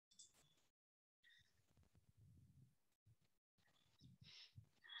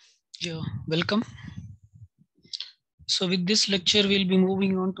Yeah, welcome. So with this lecture, we'll be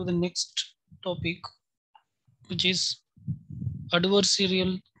moving on to the next topic, which is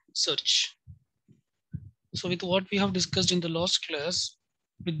adversarial search. So with what we have discussed in the last class,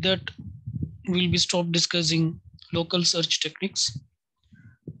 with that, we'll be stopped discussing local search techniques.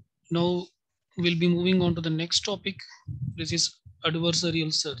 Now we'll be moving on to the next topic. This is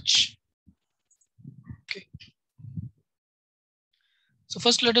adversarial search. Okay. So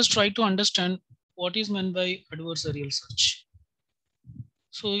first, let us try to understand what is meant by adversarial search.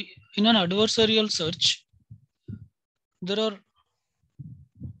 So in an adversarial search, there are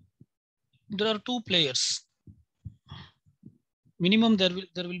two players. Minimum there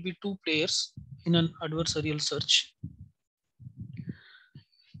will be two players in an adversarial search.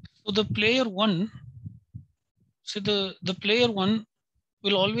 So the player one, the player one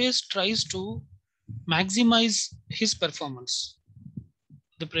will always tries to maximize his performance.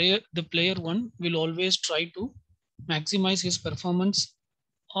 The player one will always try to maximize his performance,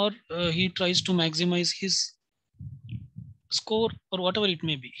 or he tries to maximize his score, or whatever it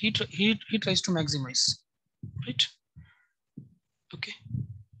may be. He tries to maximize, right? Okay.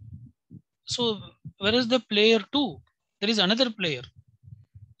 So whereas the player two, there is another player.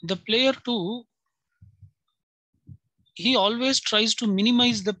 The player two, he always tries to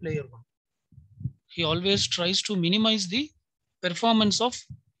minimize the player one. He always tries to minimize the performance of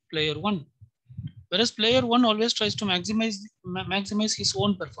player one, whereas player one always tries to maximize his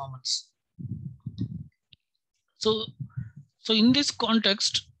own performance. So, so in this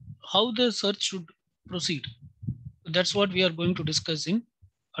context, how the search should proceed? That's what we are going to discuss in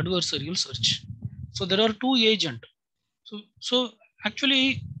adversarial search. So there are two agents. So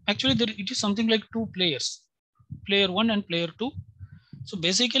actually it is something like two players, player one and player two. So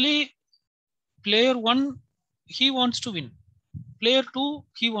basically, player one, he wants to win. Player two,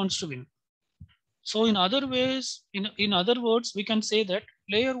 he wants to win. So in other ways, in other words, we can say that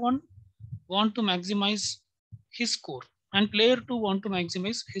player one want to maximize his score and player two want to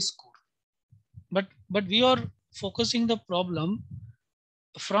maximize his score. But we are focusing the problem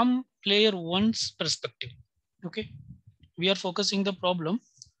from player one's perspective. Okay. We are focusing the problem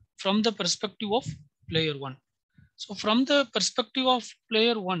from the perspective of player one. So from the perspective of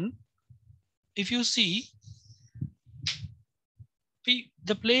player one, if you see,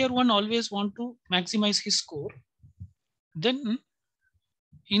 the player one always want to maximize his score. Then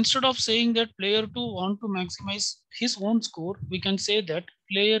instead of saying that player two want to maximize his own score, we can say that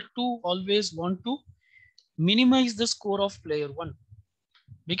player two always want to minimize the score of player one.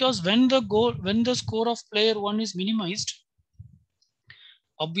 Because when the score of player one is minimized,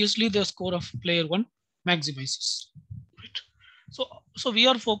 obviously the score of player one maximizes. Right? So we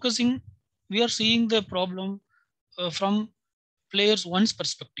are seeing the problem from players one's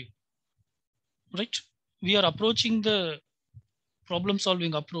perspective, right? We are approaching the problem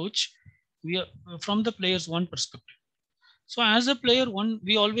solving approach, we are from the players one perspective. So as a player one,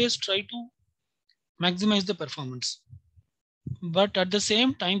 we always try to maximize the performance, but at the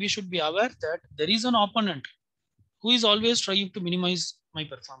same time we should be aware that there is an opponent who is always trying to minimize my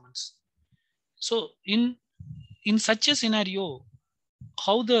performance. So in such a scenario,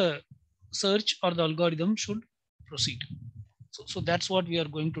 how the search or the algorithm should proceed. So that's what we are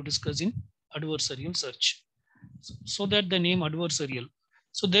going to discuss in adversarial search. So that the name adversarial.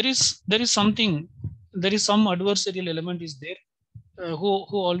 So there is something, there is some adversarial element is there, who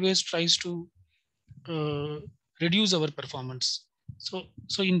always tries to uh, reduce our performance. So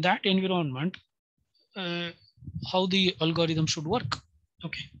in that environment, uh, how the algorithm should work.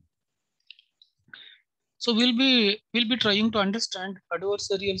 Okay. So we'll be trying to understand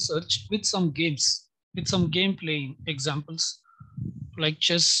adversarial search with some games, with some game playing examples like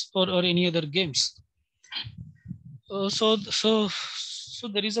chess, or any other games. So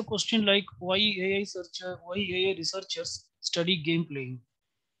there is a question like why AI researchers study game playing?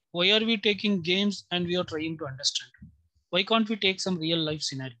 Why are we taking games and we are trying to understand? Why can't we take some real life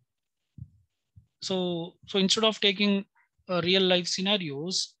scenario? So instead of taking real life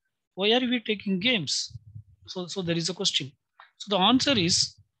scenarios, why are we taking games? So there is a question. So the answer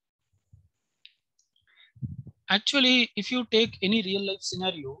is, actually, if you take any real life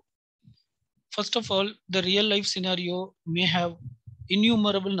scenario, first of all, the real life scenario may have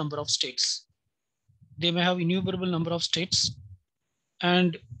innumerable number of states. They may have innumerable number of states,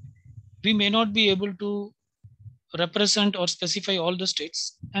 and we may not be able to represent or specify all the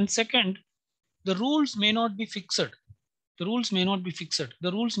states. And second, the rules may not be fixed. The rules may not be fixed.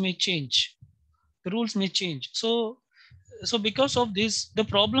 The rules may change. The rules may change. So because of this, the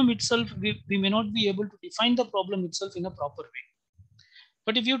problem itself, we may not be able to define the problem itself in a proper way.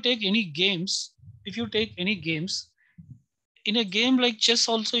 But if you take any games, in a game like chess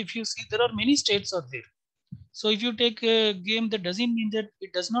also, if you see, there are many states are there. So if you take a game, that doesn't mean that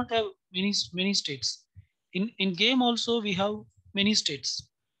it does not have many states. In game also we have many states.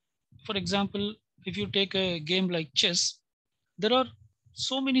 For example, if you take a game like chess, there are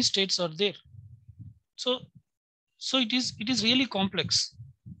so many states are there. So it is really complex.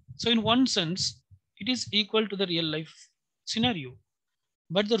 So in one sense, it is equal to the real life scenario,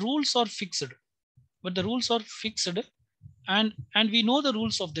 but the rules are fixed. But the rules are fixed, and we know the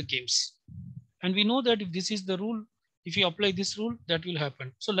rules of the games, and we know that if this is the rule, if you apply this rule, that will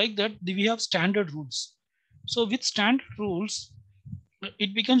happen. So like that, we have standard rules. So with standard rules,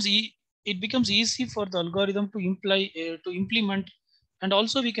 it becomes it becomes easy for the algorithm to implement, and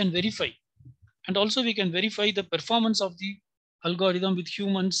also we can verify, the performance of the algorithm with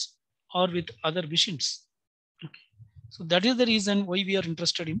humans or with other machines. Okay. So that is the reason why we are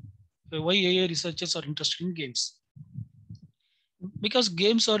interested in why AI researchers are interested in games, because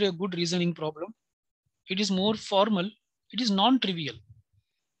games are a good reasoning problem. It is more formal. It is non-trivial.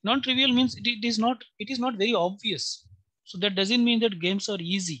 Non-trivial means it is not very obvious. So that doesn't mean that games are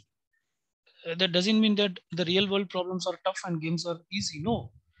easy. That doesn't mean that the real world problems are tough and games are easy.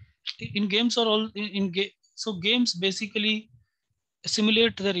 No, in games are all so games basically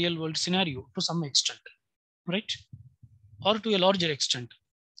simulate the real world scenario to some extent, right? Or to a larger extent.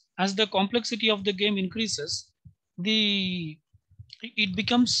 As the complexity of the game increases, the it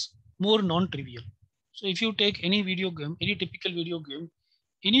becomes more non-trivial. So if you take any video game, any typical video game,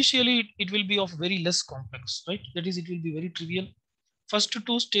 initially it will be of very less complex, right? That is, it will be very trivial. First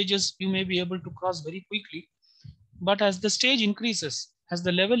two stages you may be able to cross very quickly, but as the stage increases, as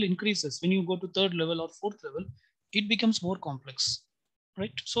the level increases, when you go to third level or fourth level, it becomes more complex,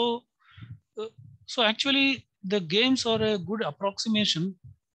 right? Uh, so actually the games are a good approximation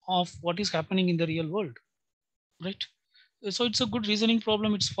of what is happening in the real world, right? So it's a good reasoning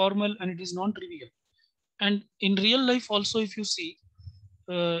problem. It's formal and it is non-trivial. And in real life also, if you see,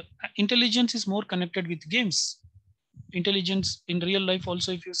 uh, intelligence is more connected with games. Intelligence in real life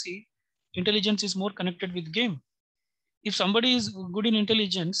also, if you see, intelligence is more connected with game. If somebody is good in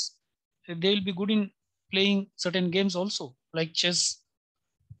intelligence, they will be good in playing certain games also, like chess,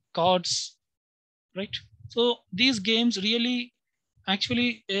 cards, right? So these games really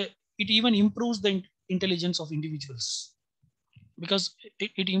actually it even improves the intelligence of individuals, because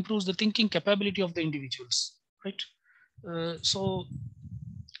it improves the thinking capability of the individuals, right? So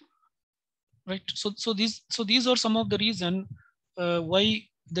right, so these are some of the reason why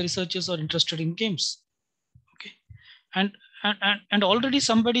the researchers are interested in games. Okay. And already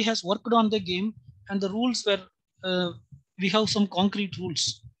somebody has worked on the game, and the rules were we have some concrete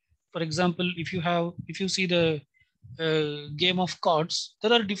rules. For example, if you see the game of cards,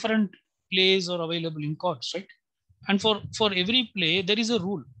 there are different plays are available in cards, right? And for every play there is a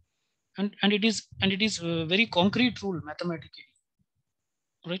rule, and it is a very concrete rule mathematically,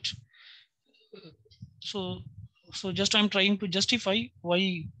 right? So so just I'm trying to justify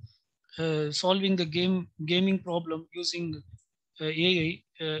why solving the gaming problem using AI,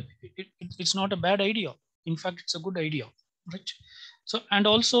 it's not a bad idea. In fact, it's a good idea, right? So, and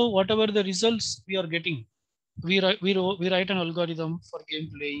also whatever the results we are getting, we write an algorithm for game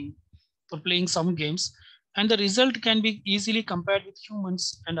playing, for playing some games, and the result can be easily compared with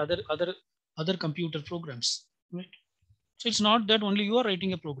humans and other computer programs, right? So it's not that only you are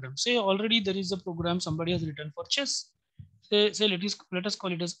writing a program. Say already there is a program somebody has written for chess. Say let us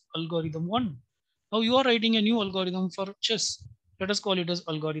call it as algorithm one. Now you are writing a new algorithm for chess. Let us call it as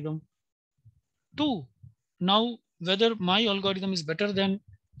algorithm two. Now whether my algorithm is better than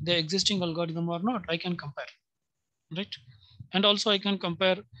the existing algorithm or not, I can compare, right? And also I can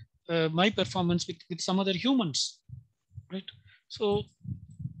compare my performance with some other humans, right? So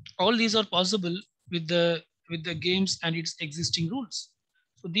all these are possible with the games and its existing rules.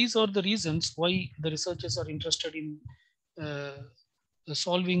 So these are the reasons why the researchers are interested in uh,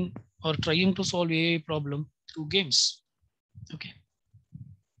 solving or trying to solve AI problem through games. Okay,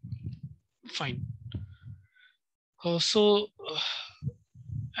 fine.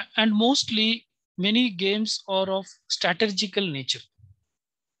 And mostly many games are of strategical nature.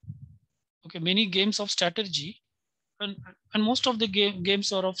 Okay, many games of strategy, and most of the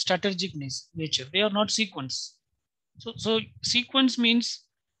games are of strategic nature. They are not sequence. So sequence means,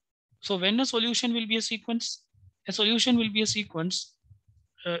 so when a solution will be a sequence, a solution will be a sequence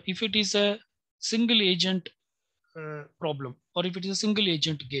if it is a single agent problem, or if it is a single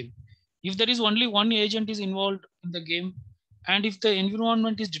agent game. If there is only one agent is involved in the game, and if the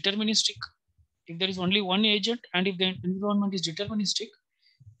environment is deterministic, if there is only one agent and if the environment is deterministic,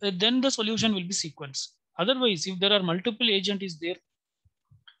 then the solution will be sequence. Otherwise, if there are multiple agent is there,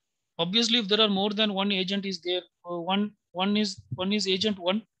 obviously if there are more than one agent is there, one is agent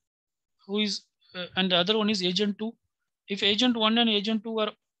one who is and the other one is agent two. If agent one and agent two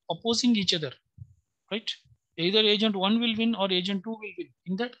are opposing each other, right? Either agent one will win or agent two will win.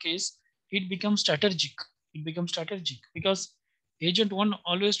 In that case, it becomes strategic. It becomes strategic because agent one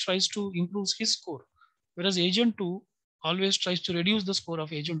always tries to improve his score, whereas agent two always tries to reduce the score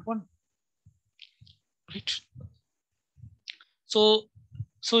of agent one, right? So,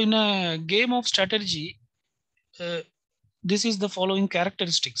 so in a game of strategy, this is the following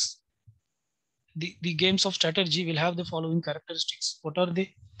characteristics. The games of strategy will have the following characteristics. What are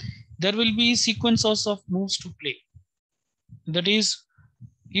they? There will be sequences of moves to play. That is,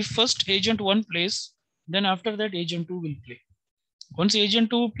 if first agent one plays, then after that agent two will play. Once agent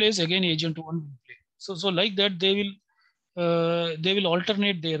two plays, again agent one will play. So like that they will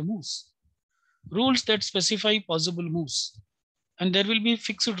alternate their moves. Rules that specify possible moves, and there will be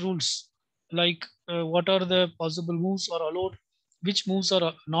fixed rules like what are the possible moves are allowed, which moves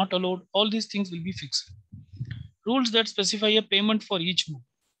are not allowed. All these things will be fixed. Rules that specify a payment for each move.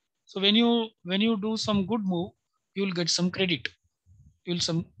 So when you do some good move, you will get some credit. You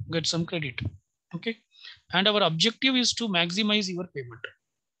will get some credit. Okay, and our objective is to maximize your payment.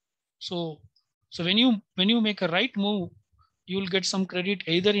 So when you make a right move, you will get some credit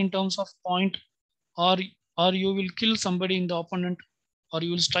either in terms of point, or you will kill somebody in the opponent, or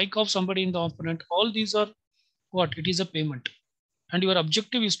you will strike off somebody in the opponent. All these are what? It is a payment, and your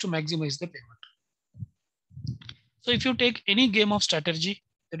objective is to maximize the payment. So if you take any game of strategy,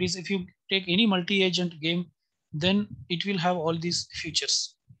 that is, if you take any multi-agent game, then it will have all these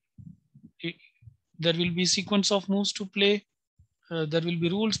features. There will be sequence of moves to play. There will be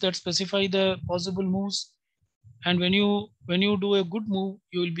rules that specify the possible moves. And when you do a good move,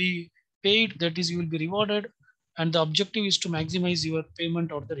 you will be paid. That is, you will be rewarded. And the objective is to maximize your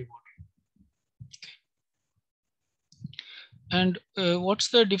payment or the reward. And what's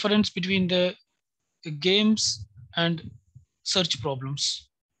the difference between the games and search problems?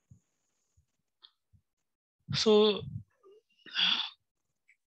 So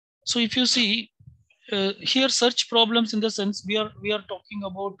if you see here, search problems, in the sense we are talking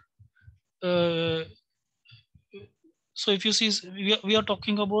about. So if you see, we are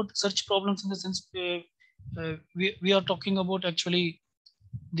talking about search problems in the sense we are talking about actually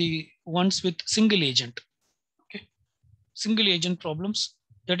the ones with single agent. Okay, single agent problems,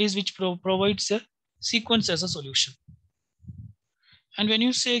 that is which provides a sequence as a solution. And when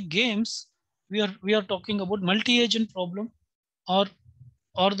you say games, we are talking about multi-agent problem, or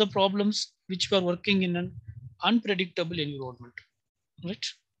the problems which we are working in an unpredictable environment, right?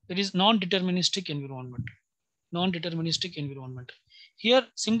 That is non-deterministic environment. Non-deterministic environment. Here,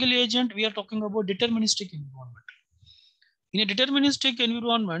 single agent, we are talking about deterministic environment. In a deterministic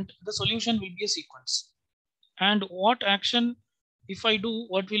environment, the solution will be a sequence. And what action, if I do,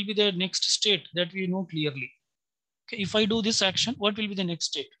 what will be the next state, that we know clearly. Okay, if I do this action, what will be the next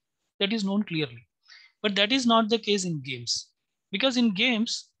state? That is known clearly. But that is not the case in games. Because in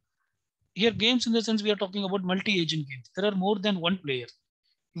games, here games in the sense we are talking about multi-agent games. There are more than one player.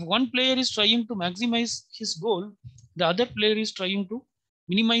 If one player is trying to maximize his goal, the other player is trying to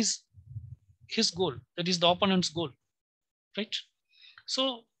minimize his goal, that is the opponent's goal, right?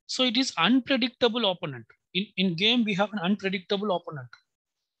 So it is unpredictable opponent. In game, we have an unpredictable opponent.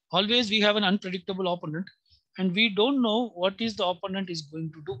 Always we have an unpredictable opponent, and we don't know what is the opponent is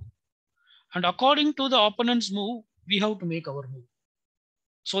going to do. And according to the opponent's move, we have to make our move.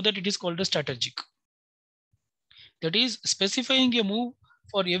 So that it is called a strategic. That is specifying a move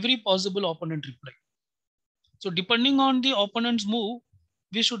for every possible opponent reply. So depending on the opponent's move,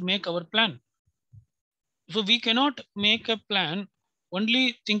 we should make our plan. So we cannot make a plan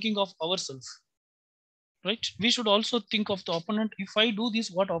only thinking of ourselves, right? We should also think of the opponent. If I do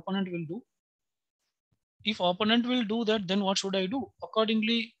this, what opponent will do? If opponent will do that, then what should I do?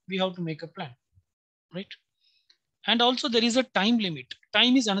 Accordingly, we have to make a plan, right? And also there is a time limit.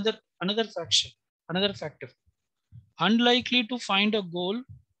 Time is another factor. Unlikely to find a goal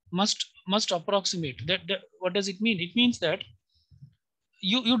must approximate. That what does it mean? It means that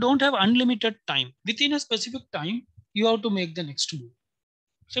you don't have unlimited time. Within a specific time, you have to make the next move.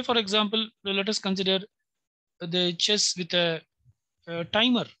 Say for example, let us consider the chess with a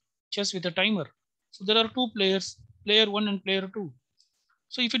timer. Chess with a timer. So there are two players, player one and player two.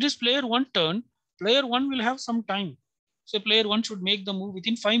 So if it is player one turn, player one will have some time. So player one should make the move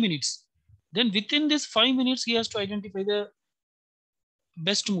within 5 minutes. Then within this 5 minutes, he has to identify the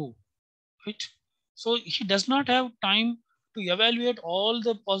best move, right? So he does not have time to evaluate all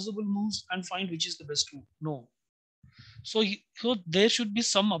the possible moves and find which is the best move. No. So there should be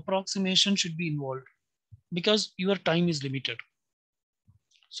some approximation should be involved because your time is limited.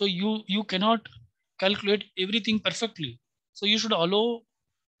 So you cannot calculate everything perfectly. So you should allow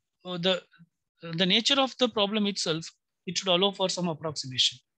the nature of the problem itself. It should allow for some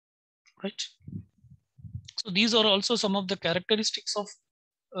approximation, right? So these are also some of the characteristics of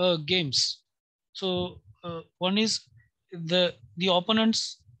games. So one is the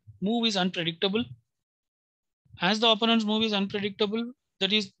opponent's move is unpredictable. As the opponent's move is unpredictable,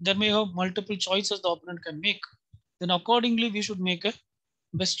 that is, there may have multiple choices the opponent can make. Then accordingly, we should make a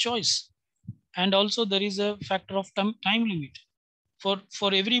best choice. And also there is a factor of time limit. For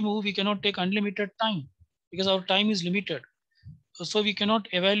every move, we cannot take unlimited time because our time is limited. So we cannot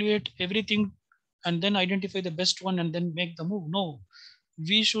evaluate everything and then identify the best one and then make the move. No,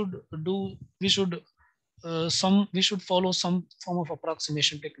 we should follow some form of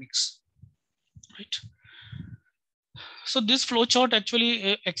approximation techniques, right? So this flowchart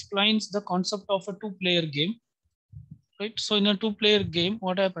actually explains the concept of a two-player game, right? So in a two-player game,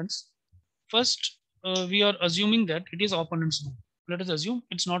 what happens? First, we are assuming that it is opponent's move. Let us assume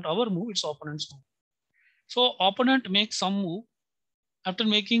it's not our move, it's opponent's move. So opponent makes some move. After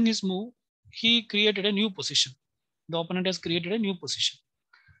making his move, he created a new position. The opponent has created a new position.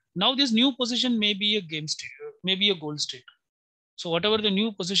 Now this new position may be a game state, maybe a goal state. So whatever the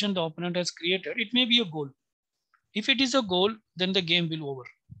new position the opponent has created, it may be a goal. If it is a goal, then the game will over.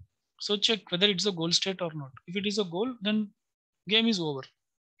 So check whether it's a goal state or not. If it is a goal, then game is over.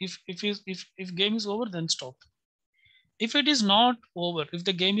 If game is over, then stop. If it is not over, if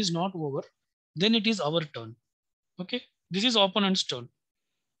the game is not over, then it is our turn. Okay, this is opponent's turn.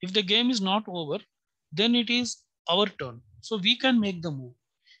 If the game is not over, then it is our turn. So we can make the move.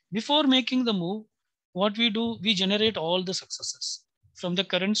 Before making the move, what we do, we generate all the successes from the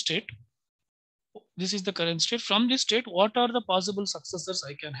current state. This is the current state. From this state, what are the possible successors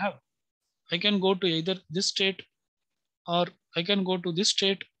I can have? I can go to either this state, or I can go to this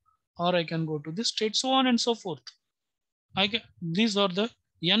state, or I can go to this state, so on and so forth. These are the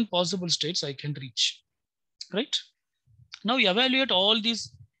n possible states I can reach, right? Now evaluate all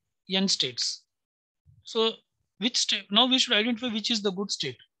these n states. So which state? Now we should identify which is the good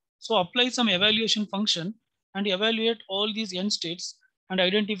state. So apply some evaluation function and evaluate all these n states and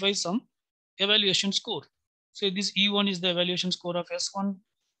identify some evaluation score. So this E1 is the evaluation score of S1,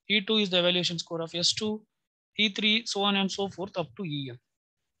 E2 is the evaluation score of S2, E3, so on and so forth up to En.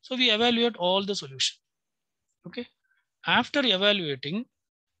 So we evaluate all the solution. Okay. After evaluating,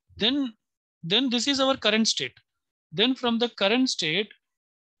 then this is our current state. Then from the current state,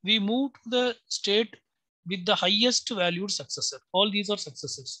 we move to the state with the highest valued successor. All these are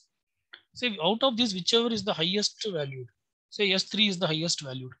successors. Say out of this, whichever is the highest valued, say S3 is the highest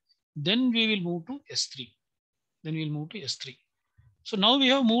valued, then we will move to S3. Then we'll move to S3. So now we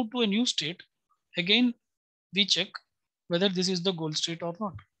have moved to a new state. Again, we check whether this is the goal state or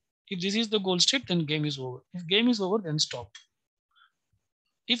not. If this is the goal state, then game is over. If game is over, then stop.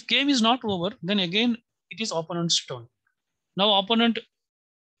 If game is not over, then again it is opponent's turn. Now opponent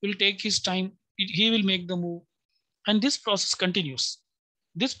will take his time. He will make the move. And this process continues.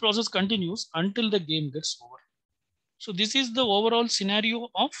 This process continues until the game gets over. So this is the overall scenario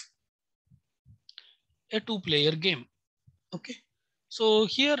of a two-player game. Okay. So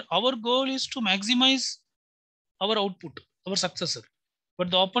here our goal is to maximize our output, our successor. But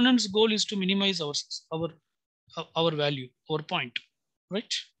the opponent's goal is to minimize our value, our point,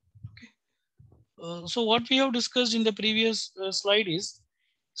 right? Okay. So what we have discussed in the previous slide is,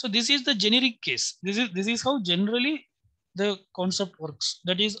 so this is the generic case. This is how generally the concept works.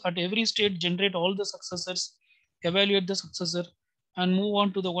 That is, at every state, generate all the successors, evaluate the successor, and move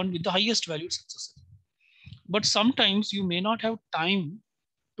on to the one with the highest valued successor. But sometimes you may not have time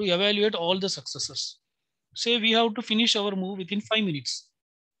to evaluate all the successors. Say we have to finish our move within 5 minutes.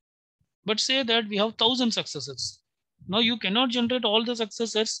 But say that we have 1,000 successors. Now you cannot generate all the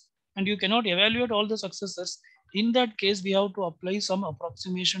successors and you cannot evaluate all the successors. In that case, we have to apply some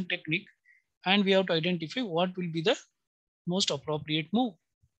approximation technique and we have to identify what will be the most appropriate move.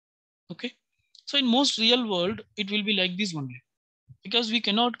 Okay. So in most real world, it will be like this only, because we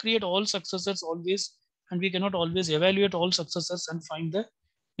cannot create all successors always, and we cannot always evaluate all successors and find the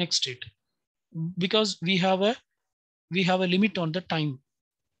next state, because we have a limit on the time,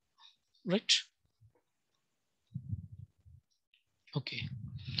 right? Okay.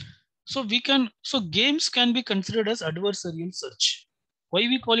 So games can be considered as adversarial search. Why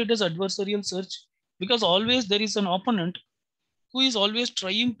we call it as adversarial search? Because always there is an opponent who is always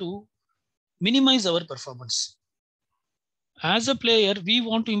trying to minimize our performance. As a player, we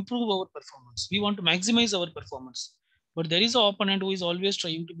want to improve our performance. We want to maximize our performance. But there is an opponent who is always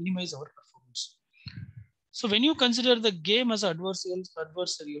trying to minimize our performance. So when you consider the game as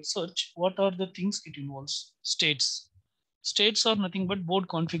adversarial search, what are the things it involves? States. States are nothing but board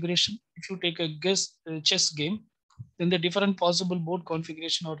configuration. If you take a chess game, then the different possible board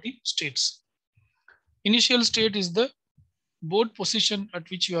configuration are the states. Initial state is the board position at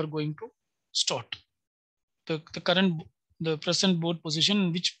which you are going to start. The present board position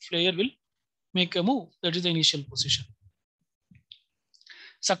in which player will make a move. That is the initial position.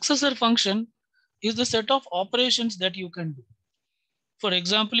 Successor function is the set of operations that you can do. For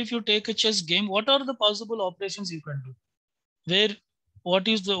example, if you take a chess game, what are the possible operations you can do? Where what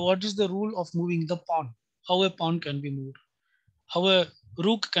is the rule of moving the pawn? How a pawn can be moved? How a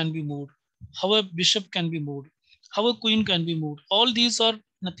rook can be moved? How a bishop can be moved? How a queen can be moved? All these are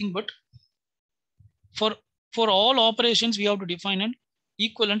nothing but for all operations we have to define an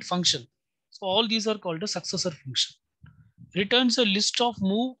equivalent function. So all these are called a successor function. Returns a list of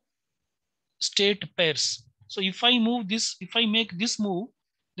move state pairs. So if I make this move,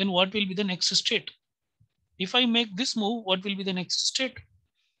 then what will be the next state? If I make this move, what will be the next state?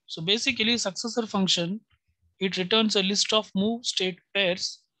 So basically, successor function, it returns a list of move state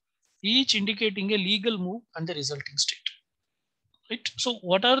pairs, each indicating a legal move and the resulting state. Right? So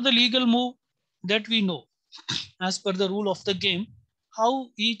what are the legal move that we know as per the rule of the game? How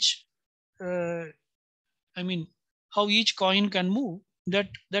each, how each coin can move, that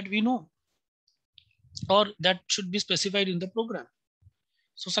we know, or that should be specified in the program.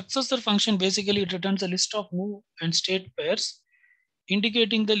 So successor function basically it returns a list of move and state pairs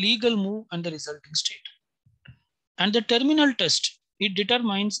indicating the legal move and the resulting state. And the terminal test, it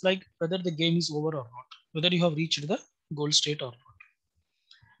determines like whether the game is over or not, whether you have reached the goal state or not.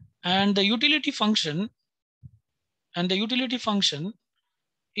 And the utility function,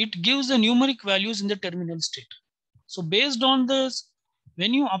 it gives the numeric values in the terminal state. So based on this,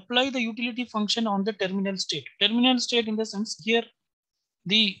 when you apply the utility function on the terminal state in the sense here,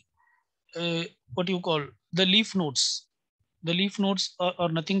 the what you call the leaf nodes. The leaf nodes are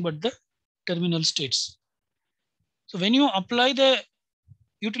nothing but the terminal states. So when you apply the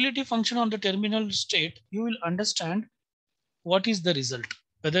utility function on the terminal state, you will understand what is the result,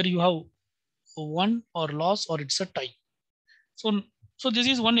 whether you have won or lost or it's a tie. So this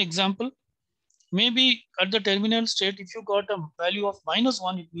is one example. Maybe at the terminal state, if you got a value of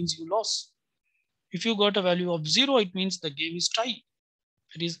 -1, it means you lost. If you got a value of 0, it means the game is tie.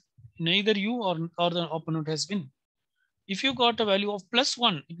 It is neither you or the opponent has win. If you got a value of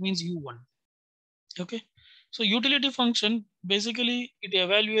 +1, it means you won. Okay. So utility function, basically it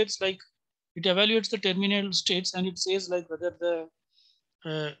evaluates the terminal states and it says like whether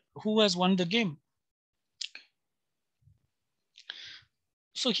who has won the game.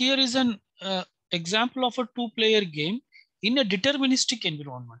 So here is an example of a two-player game in a deterministic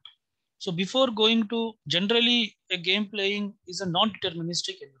environment. So before going to, generally a game playing is a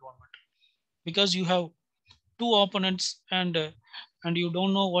non-deterministic environment because you have two opponents and you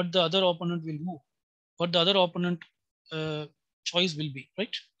don't know what the other opponent will move, what the other opponent choice will be,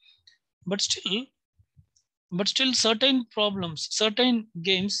 right? But still certain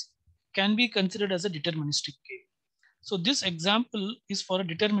games can be considered as a deterministic game. So this example is for a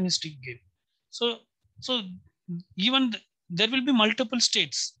deterministic game. So even there will be multiple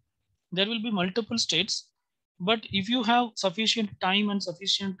states. But if you have sufficient time and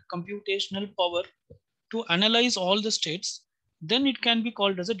sufficient computational power to analyze all the states, then it can be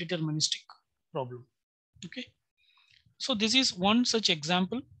called as a deterministic problem. Okay. So this is one such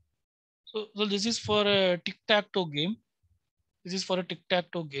example. So this is for a tic-tac-toe game.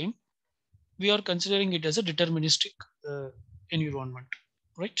 We are considering it as a deterministic environment,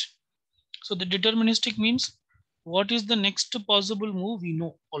 right? So the deterministic means what is the next possible move we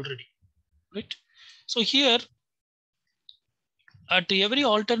know already, right? So here at every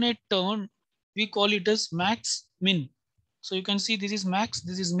alternate turn, we call it as max min. So you can see this is max,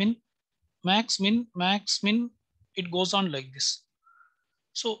 this is min, max min, max min. It goes on like this.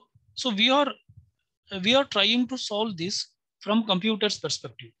 So we are trying to solve this from computer's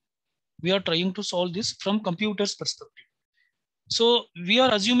perspective. So we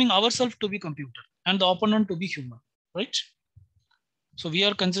are assuming ourselves to be computer and the opponent to be human, right? So we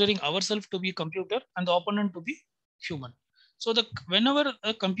are considering ourselves to be computer and the opponent to be human. So whenever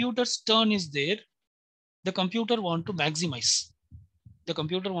a computer's turn is there, the computer want to maximize.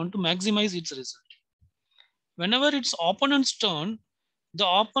 Its result. Whenever it's opponent's turn, the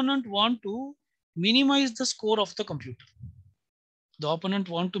opponent want to minimize the score of the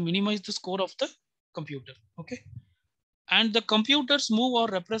computer. Okay. And the computer's move are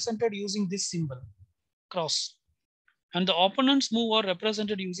represented using this symbol, cross. And the opponent's move are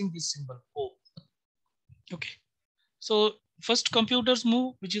represented using this symbol, O. Okay. So first computer's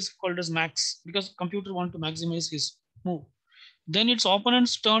move, which is called as max, because computer want to maximize his move. Then it's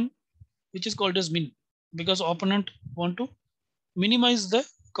opponent's turn, which is called as min, because opponent want to minimize the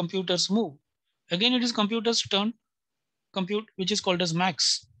computer's move. Again, it is computer's turn, compute, which is called as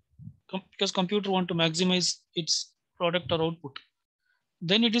max, because computer want to maximize its product or output.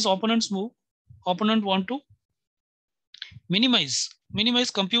 Then it is opponent's move. Opponent want to minimize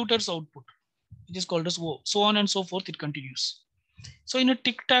computer's output, which is called as O. So on and so forth, it continues. So in a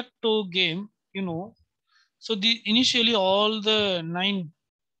tic-tac-toe game, so initially all the 9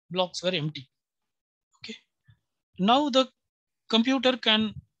 blocks were empty. Okay. Now the computer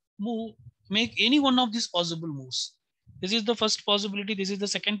can make any one of these possible moves. This is the first possibility. This is the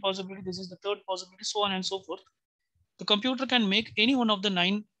second possibility. This is the third possibility, so on and so forth. The computer can make any one of the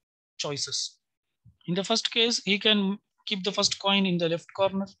 9 choices. In the first case, he can keep the first coin in the left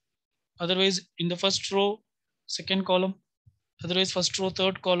corner. Otherwise, in the first row, second column. Otherwise, first row,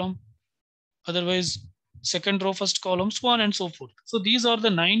 third column. Otherwise, second row, first column, so on and so forth. So these are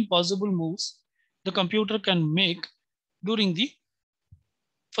the 9 possible moves the computer can make during the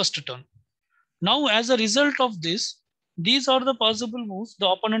first turn. Now, as a result of this, these are the possible moves the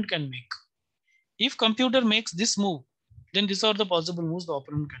opponent can make. If computer makes this move, then these are the possible moves the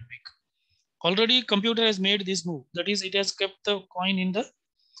opponent can make. Already computer has made this move. That is, it has kept the coin in the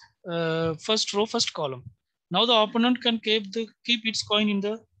first row, first column. Now the opponent can keep its coin in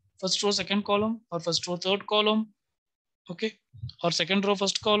the first row, second column, or first row, third column, okay, or second row,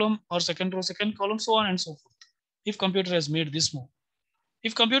 first column, or second row, second column, so on and so forth. If computer has made this move.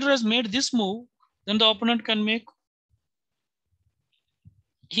 If computer has made this move, then the opponent can make,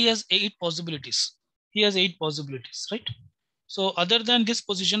 he has 8 possibilities. He has 8 possibilities, right? So other than this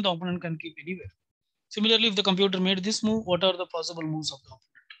position, the opponent can keep anywhere. Similarly, if the computer made this move, what are the possible moves of the opponent?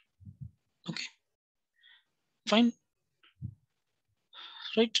 Okay, fine,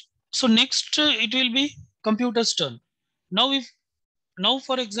 right? So next, it will be computer's turn. Now,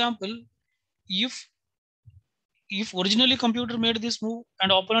 for example, if originally computer made this move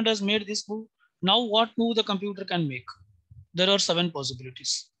and opponent has made this move, now what move the computer can make? There are 7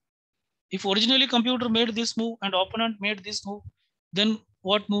 possibilities. If originally computer made this move and opponent made this move, then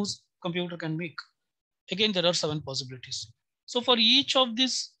what moves computer can make? Again, there are 7 possibilities. So for each of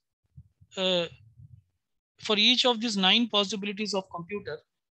these 9 possibilities of computer,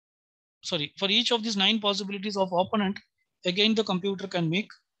 for each of these 9 possibilities of opponent, again the computer can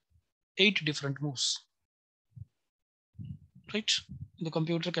make 8 different moves. Right? The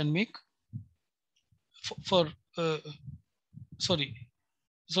computer can make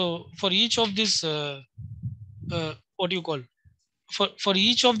so for each of these what do you call, for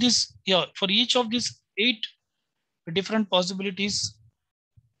each of these 8 different possibilities,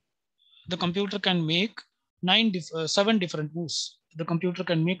 the computer can make 7 different moves. The computer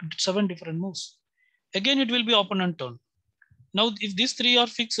can make 7 different moves. Again, it will be opponent turn. Now, if these 3 are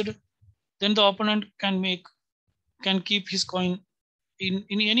fixed, then the opponent can keep his coin in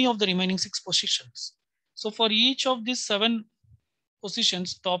any of the remaining 6 positions. So for each of these 7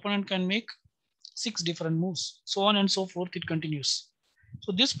 positions, the opponent can make 6 different moves, so on and so forth. It continues.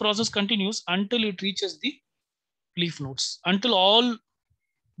 So this process continues until it reaches the leaf nodes, until all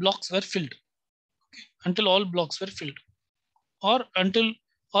blocks were filled. Okay. Until all blocks were filled, or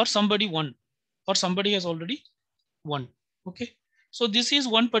somebody won, or somebody has already won. Okay. So this is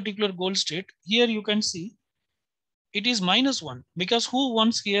one particular goal state. Here you can see it is -1 because who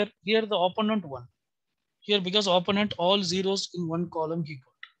wants here? Here the opponent won. Here because opponent all zeros in one column he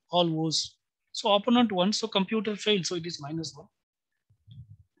got, all O's. So opponent won, so computer failed, so it is -1.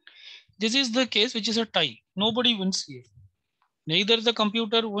 This is the case which is a tie. Nobody wins here. Neither the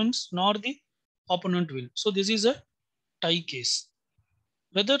computer wins nor the opponent will. So this is a tie case.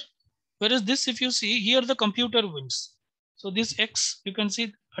 Whereas this, if you see here, the computer wins. So this X, you can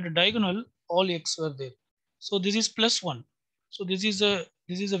see at a diagonal, all X were there. So this is +1. So this is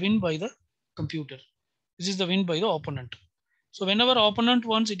a win by the computer. This is the win by the opponent. So whenever opponent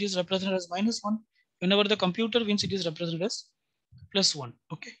wins, it is represented as -1. Whenever the computer wins, it is represented as +1.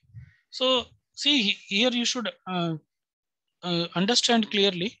 Okay. So see here, you should understand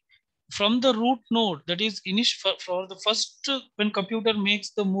clearly from the root node, that is for the first, when computer makes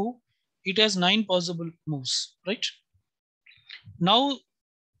the move, it has 9 possible moves, right? Now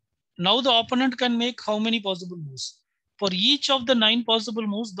the opponent can make how many possible moves? For each of the 9 possible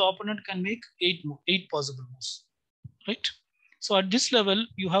moves, the opponent can make 8 possible moves, right? So at this level,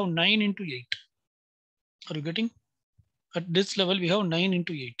 you have 9 into 8. Are you getting? At this level, we have 9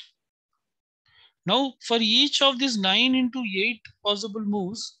 into 8. Now, for each of these 9 into 8 possible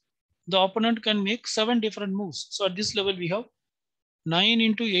moves, the opponent can make 7 different moves. So at this level, we have 9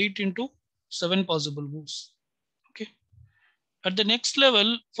 into 8 into 7 possible moves. Okay. At the next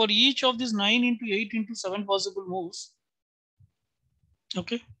level, for each of these 9 into 8 into 7 possible moves,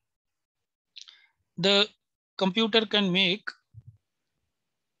 okay, the computer can make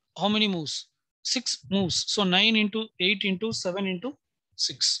how many moves? 6 moves. So 9 into 8 into 7 into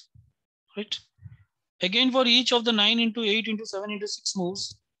 6, right? Again, for each of the 9 into 8 into 7 into 6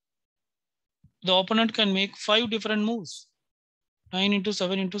 moves, the opponent can make 5 different moves. 9 into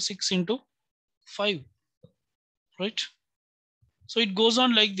 7 into 6 into 5, right? So it goes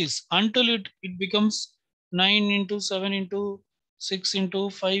on like this until it becomes 9 into 7 into 6 into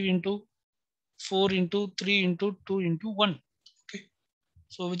 5 into 4 into 3 into 2 into 1. Okay.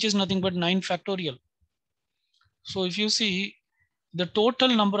 So which is nothing but 9 factorial. So if you see the total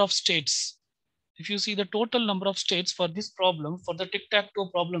number of states, if you see the total number of states for this problem, for the tic-tac-toe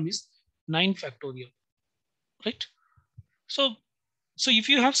problem is 9 factorial, right? So if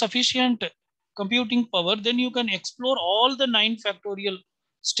you have sufficient computing power, then you can explore all the 9 factorial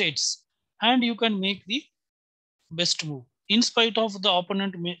states and you can make the best move in spite of the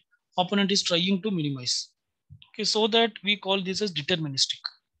opponent is trying to minimize. Okay, so that we call this as deterministic.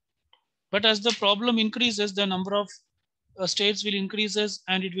 But as the problem increases, the number of states will increases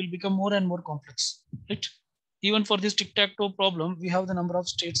and it will become more and more complex, right? Even for this tic-tac-toe problem, we have the number of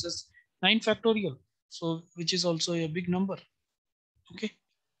states as 9 factorial, so which is also a big number. Okay,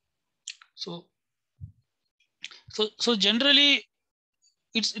 so generally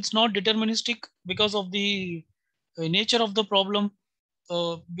it's not deterministic because of the nature of the problem,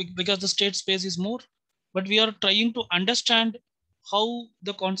 because the state space is more, but we are trying to understand how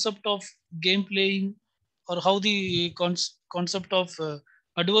the concept of game playing or how the concept of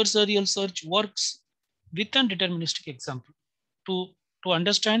adversarial search works with a deterministic example. To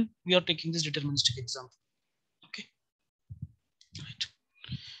understand, we are taking this deterministic example. Okay, right.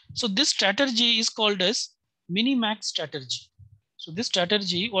 So this strategy is called as minimax strategy. So this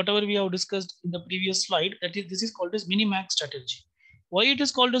strategy, whatever we have discussed in the previous slide, this is called as minimax strategy. Why it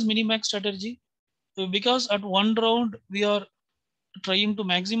is called as minimax strategy? Because at one round we are trying to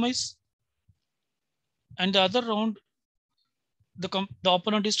maximize, and the other round the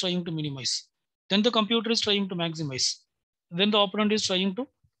opponent is trying to minimize. Then the computer is trying to maximize. Then the opponent is trying to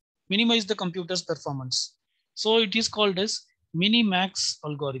minimize the computer's performance. So it is called as minimax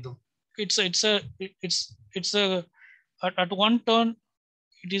algorithm. It's a at one turn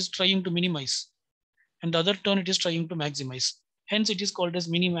it is trying to minimize, and the other turn it is trying to maximize. Hence, it is called as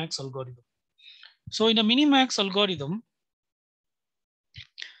minimax algorithm. So in a minimax algorithm,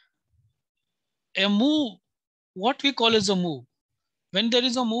 a move, what we call as a move, when there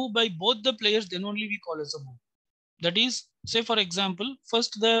is a move by both the players, then only we call as a move. That is, say for example,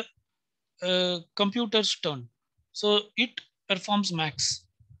 first the computer's turn. So it performs max.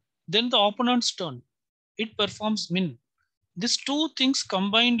 Then the opponent's turn, it performs min. These two things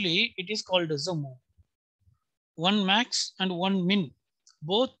combinedly, it is called as a move. One max and one min,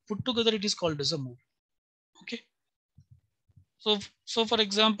 both put together, it is called as a move. Okay. So for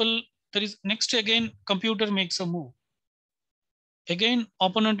example, there is next again, computer makes a move. Again,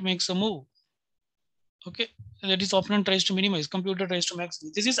 opponent makes a move. Okay. That is opponent tries to minimize, computer tries to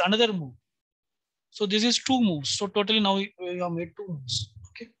maximize. This is another move. So this is two moves. So totally now we have made two moves.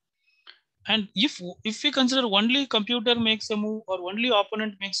 Okay. And if we consider only computer makes a move or only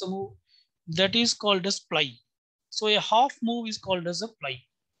opponent makes a move, that is called as ply. So a half move is called as a ply.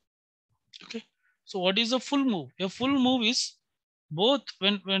 Okay. So what is a full move? A full move is both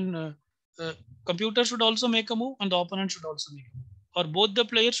when computer should also make a move and the opponent should also make a move, or both the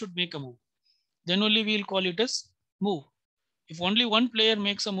players should make a move. Then only we'll call it as move. If only one player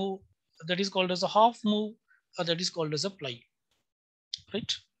makes a move, that is called as a half move, or that is called as a ply,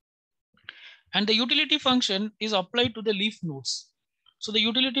 right? And the utility function is applied to the leaf nodes. So the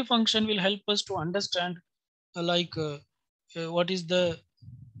utility function will help us to understand what is the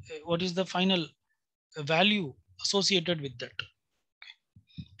final value associated with that.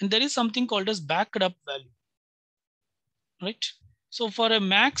 And there is something called as backed up value, right? So for a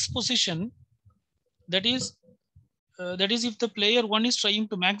max position, that is if the player one is trying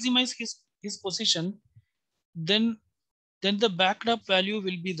to maximize his position, then the backed up value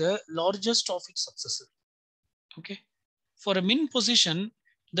will be the largest of its successor. Okay. For a min position,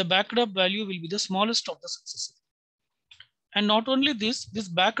 the backed up value will be the smallest of the successor. And not only this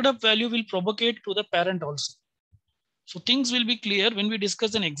backed up value will propagate to the parent also. So things will be clear when we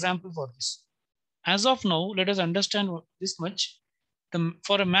discuss an example for this. As of now, let us understand this much.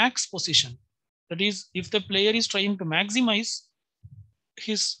 For a max position, that is, if the player is trying to maximize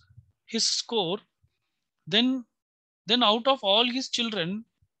his score, then out of all his children,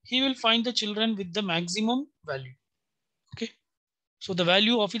 he will find the children with the maximum value. Okay, so the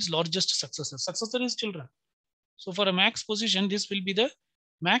value of its largest successor. Successor is children. So for a max position, this will be the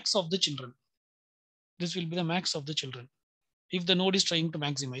max of the children. This will be the max of the children if the node is trying to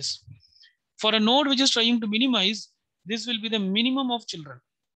maximize. For a node which is trying to minimize, this will be the minimum of children.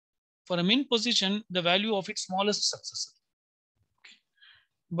 For a min position, the value of its smallest successor. Okay.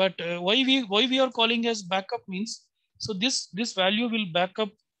 But why we are calling as backup means, so this value will back up.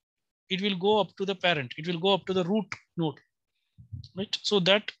 It will go up to the parent. It will go up to the root node, right? So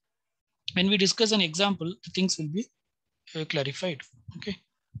that when we discuss an example, the things will be clarified. Okay,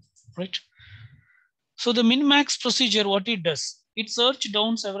 right? So the min-max procedure, what it does, it search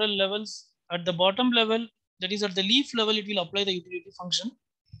down several levels. At the bottom level, that is at the leaf level, it will apply the utility function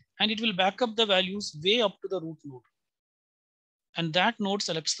and it will back up the values way up to the root node. And that node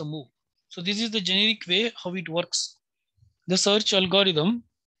selects the move. So this is the generic way how it works. The search algorithm,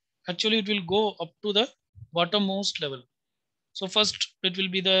 actually it will go up to the bottommost level. So first it will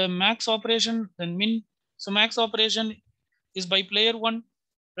be the max operation, then min. So max operation is by player 1.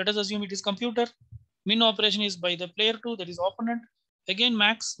 Let us assume it is computer. Min operation is by the player 2, that is opponent. Again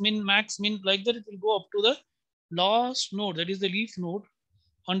max, min, like that it will go up to the last node, that is the leaf node.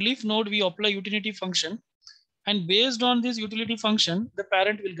 On leaf node, we apply utility function. And based on this utility function, the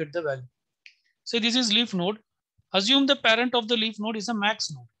parent will get the value. So this is leaf node. Assume the parent of the leaf node is a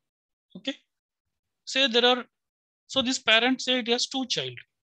max node. Okay. Say there are, so this parent, say it has 2 child.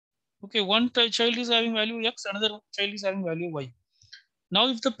 Okay, one child is having value X, another child is having value Y. Now,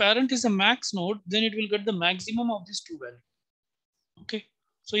 if the parent is a max node, then it will get the maximum of these 2 values. Okay,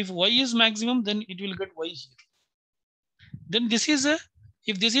 so if Y is maximum, then it will get Y here. Then this is a,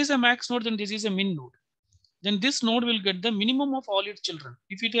 if this is a max node, then this is a min node. Then this node will get the minimum of all its children.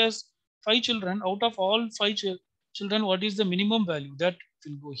 If it has 5 children, out of all 5 children, what is the minimum value? That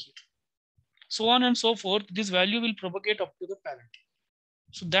will go here. So on and so forth, this value will propagate up to the parent.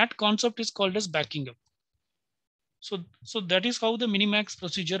 So that concept is called as backing up. So that is how the minimax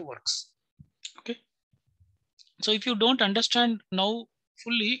procedure works. Okay. So if you don't understand now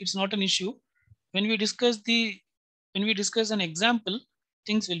fully, it's not an issue. When we discuss an example,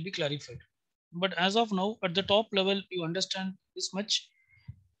 things will be clarified. But as of now, at the top level, you understand this much.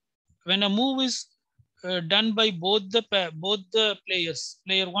 When a move is done by both the players,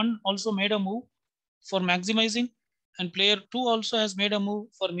 player 1 also made a move for maximizing, and player 2 also has made a move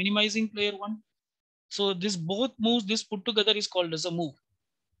for minimizing player 1. So this both moves, this put together is called as a move.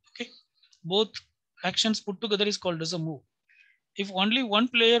 Okay, both actions put together is called as a move. If only one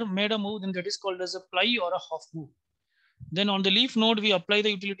player made a move, then that is called as a ply or a half move. Then on the leaf node, we apply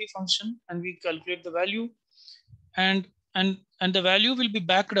the utility function and we calculate the value, and the value will be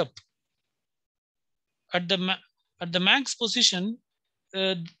backed up at the max position.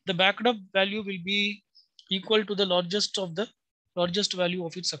 The backed up value will be equal to the largest value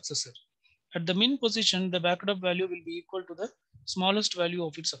of its successor. At the min position, the backed up value will be equal to the smallest value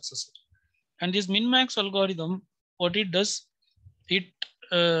of its successor. And this min-max algorithm, what it does, it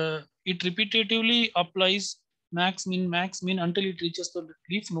repetitively applies max min until it reaches the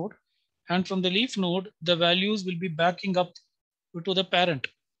leaf node. And from the leaf node, the values will be backing up to the parent.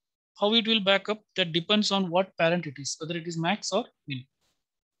 How it will back up, that depends on what parent it is, whether it is max or min.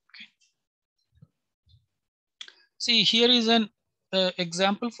 Okay. See, here is an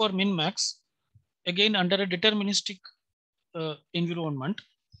example for min-max, again under a deterministic environment.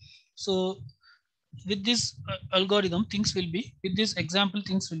 So with this algorithm, with this example,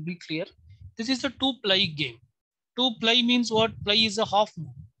 things will be clear. This is the 2-ply game. 2-ply means what? Ply is a half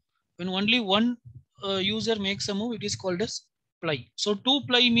move. When only one user makes a move, it is called as ply. So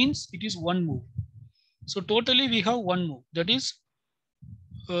 2-ply means it is one move. So totally we have one move. That is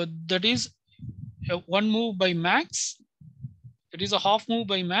one move by max. That is a half move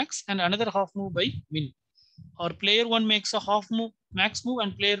by max and another half move by min. Or player 1 makes a half move, max move,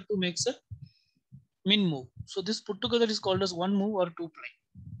 and player 2 makes a min move. So this put together is called as one move or 2-ply.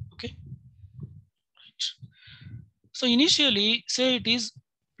 Okay. Right. So initially, say it is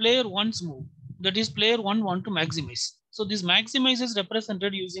player 1's move. That is player 1 want to maximize. So this maximize is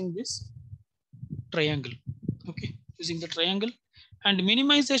represented using this triangle. Okay, using the triangle, and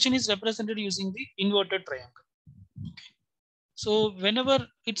minimization is represented using the inverted triangle. Okay. So whenever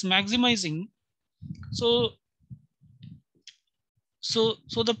it's maximizing, so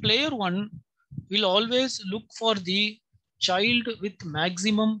the player 1 will always look for the child with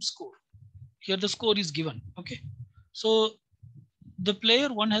maximum score. Here the score is given. Okay. So the player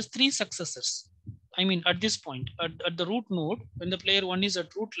 1 has 3 successors. I mean, at this point, at the root node, when the player 1 is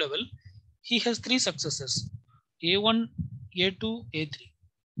at root level, he has 3 successors: A1, A2, A3.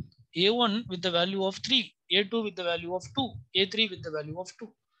 A1 with the value of 3, A2 with the value of 2, A3 with the value of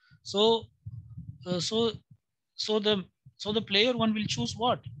 2. So, uh, so, so the so the player 1 will choose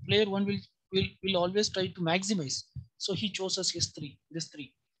what? Player 1 will always try to maximize. So he chooses his 3, this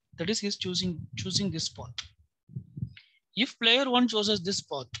 3. That is, he's choosing this path. If player 1 chooses this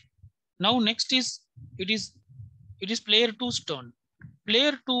path, now next is it is player 2's turn.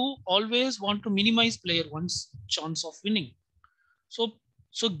 Player 2 always want to minimize player 1's chance of winning.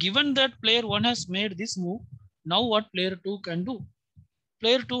 So given that player 1 has made this move, now what player 2 can do?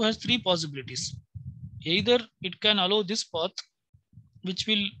 Player 2 has 3 possibilities. Either it can allow this path, which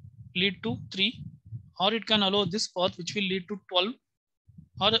will lead to 3, or it can allow this path, which will lead to 12,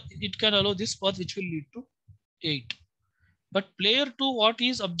 or it can allow this path, which will lead to 8. But player 2, what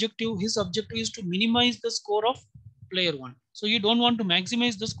is objective? His objective is to minimize the score of player 1. So you don't want to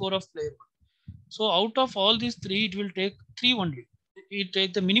maximize the score of player 1. So out of all these 3, it will take 3 only. It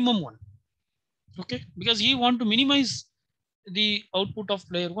take the minimum one. Okay, because he want to minimize the output of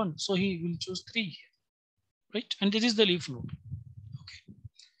player 1. So he will choose 3 here. Right? And this is the leaf node. Okay.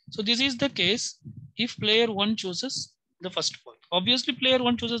 So this is the case if player 1 chooses the first path. Obviously, player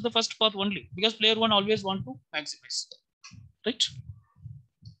 1 chooses the first path only because player 1 always want to maximize. Right?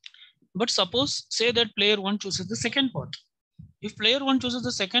 But suppose say that player 1 chooses the second path. If player 1 chooses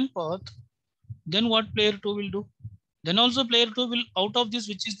the second path, then what player 2 will do? Then also player 2 will, out of this,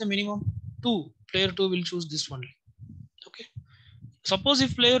 which is the minimum 2, player 2 will choose this only. Okay. Suppose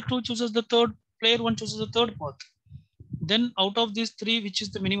if player 2 chooses the third, player 1 chooses the third path, then out of these 3, which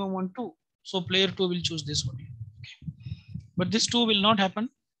is the minimum 1, 2, so player 2 will choose this only. Okay. But this 2 will not happen.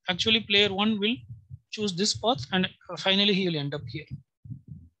 Actually, player 1 will choose this path and finally he will end up here.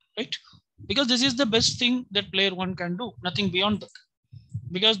 Right? Because this is the best thing that player 1 can do, nothing beyond that.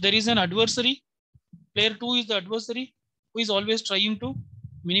 Because there is an adversary, player 2 is the adversary who is always trying to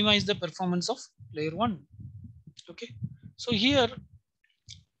minimize the performance of player 1. Okay. So here,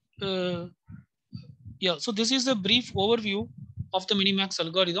 yeah, so this is a brief overview of the Minimax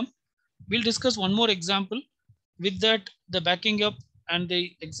algorithm. We'll discuss one more example. With that, the backing up and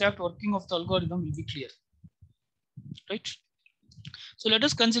the exact working of the algorithm will be clear. Right? So let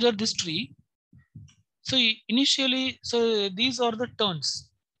us consider this tree. So initially, so these are the turns.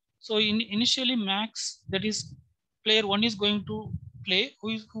 So initially max, that is player 1 is going to play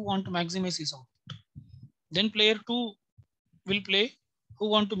who want to maximize his output. Then player 2 will play who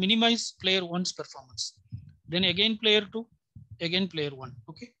want to minimize player 1's performance. Then again player 2, again player 1.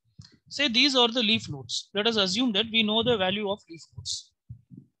 Okay. Say these are the leaf nodes. Let us assume that we know the value of leaf nodes.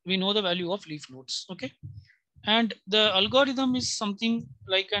 We know the value of leaf nodes. Okay. And the algorithm is something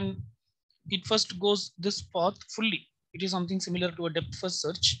like it first goes this path fully. It is something similar to a depth first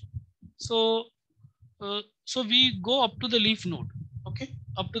search. So, so we go up to the leaf node. Okay.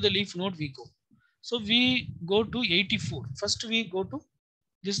 Up to the leaf node we go. So we go to 84. First we go to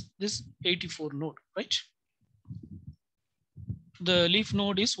this 84 node, right? The leaf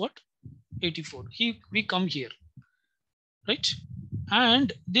node is what? 84. We come here, right?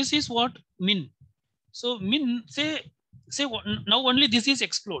 And this is what min. So min, say now only this is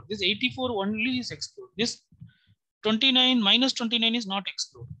explode. This 84 only is explode. This 29 minus 29 is not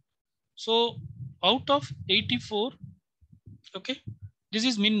explode. So out of 84, okay, this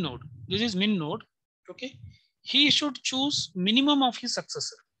is min node. This is min node. Okay, he should choose minimum of his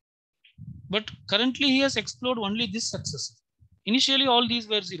successor. But currently he has explored only this successor. Initially all these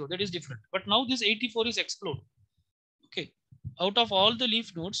were 0. That is different. But now this 84 is explode. Okay, out of all the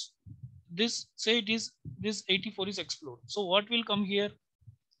leaf nodes, this say it is this 84 is explode. So what will come here?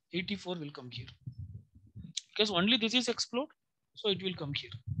 84 will come here because only this is explode. So it will come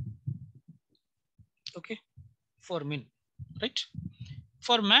here. Okay, for min, right?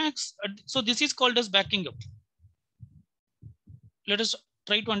 For max, so this is called as backing up. Let us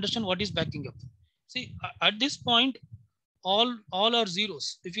try to understand what is backing up. See, at this point, all are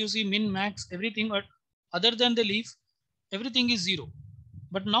zeros. If you see min, max, everything other than the leaf, everything is 0.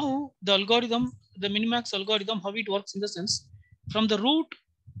 But now the algorithm, the minimax algorithm, how it works in the sense, from the root,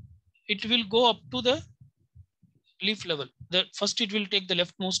 it will go up to the leaf level. First it will take the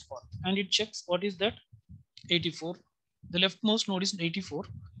leftmost path and it checks what is that? 84. The leftmost node is 84.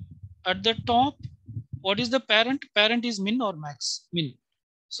 At the top, what is the parent? Parent is min or max? Min.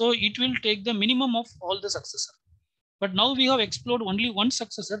 So it will take the minimum of all the successor. But now we have explored only one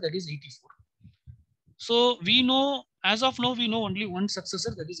successor, that is 84. So we know, as of now, we know only one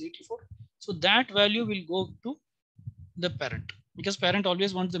successor, that is 84. So that value will go to the parent, because parent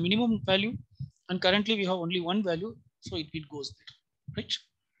always wants the minimum value, and currently we have only one value, so it goes there, right?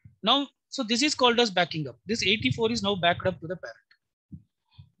 Now, so this is called as backing up. This 84 is now backed up to the parent.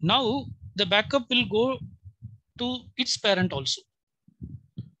 Now the backup will go to its parent also.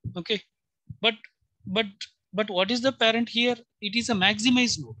 Okay, but but but what is the parent here? It is a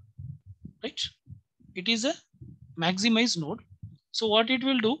maximized node, right? It is a maximized node. So what it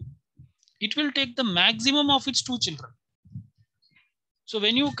will do? It will take the maximum of its two children. So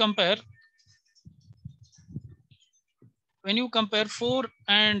when you compare 4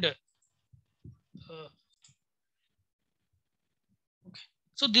 and okay,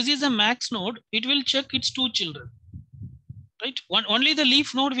 so this is a max node. It will check its two children, right? Only the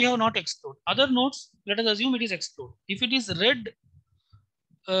leaf node we have not explored. Other nodes, let us assume it is explored. If it is red,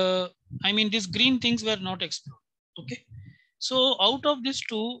 I mean these green things were not explored. Okay, so out of this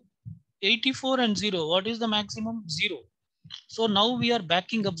two, 84 and 0, what is the maximum? 0. So now we are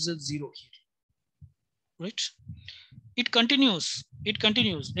backing up the 0 here, right? It continues.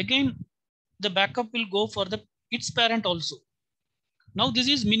 Again, the backup will go for its parent also. Now this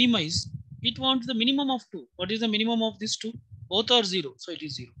is minimized. It wants the minimum of 2. What is the minimum of this 2? Both are 0, so it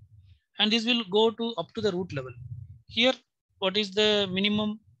is 0. And this will go to up to the root level. Here, what is the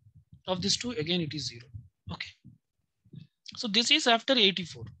minimum of this 2? Again, it is 0. Okay. So this is after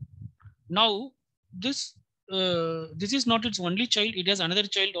 84. Now this is not its only child. It has another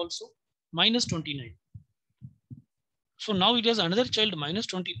child also, minus 29. So now it has another child, minus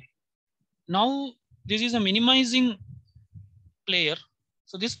 29. Now this is a minimizing player.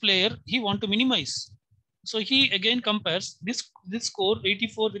 So this player, he want to minimize. So he again compares this score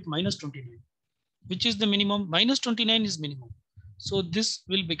 84 with minus 29, which is the minimum. Minus 29 is minimum. So this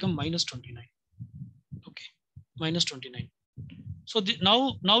will become minus 29. Okay, minus 29. So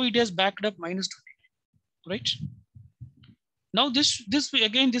now it has backed up minus 29, right? Now this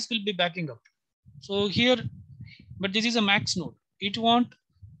will be backing up. So here, but this is a max node. It want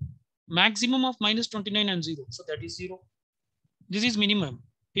maximum of minus 29 and 0. So that is 0. This is minimum.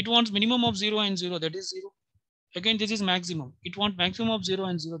 It wants minimum of 0 and 0. That is 0. Again, this is maximum. It wants maximum of 0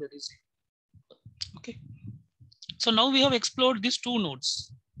 and 0. That is 0. Okay. So now we have explored these two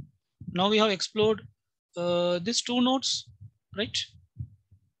nodes. Now we have explored these two nodes, right?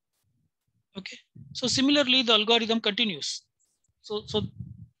 Okay. So similarly, the algorithm continues.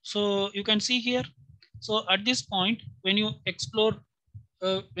 So you can see here. So at this point, when you explore,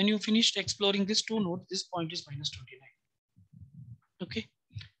 when you finished exploring these two nodes, this point is minus 29. Okay,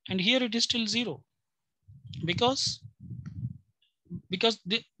 and here it is still 0 because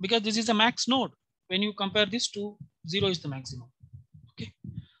this is a max node. When you compare this to 0 is the maximum. Okay,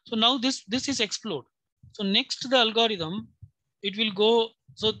 so now this is explored. So next the algorithm, it will go.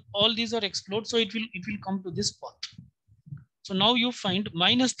 So all these are explored. So it will come to this path. So now you find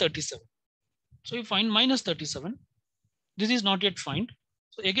minus 37. So you find minus 37. This is not yet find.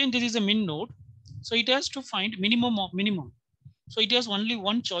 So again, this is a min node. So it has to find minimum of minimum. So it has only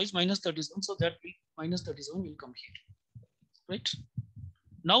one choice, minus 37. So that will minus 37 will come here, right?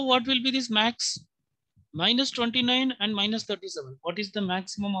 Now what will be this max? Minus 29 and minus 37. What is the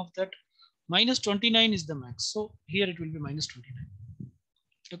maximum of that? Minus 29 is the max. So here it will be minus 29.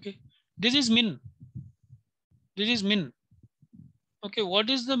 Okay, this is min. This is min. Okay, what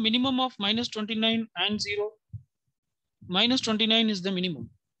is the minimum of minus 29 and 0? Minus 29 is the minimum.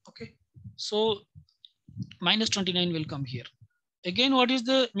 Okay, so minus 29 will come here. Again, what is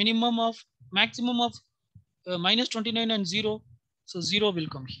the maximum of minus 29 and 0? So 0 will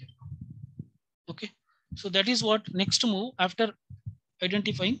come here. Okay, so that is what next move after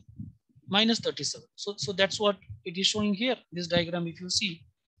identifying minus 37. So that's what it is showing here. This diagram, if you see,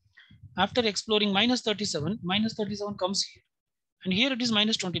 after exploring minus 37 comes here. And here it is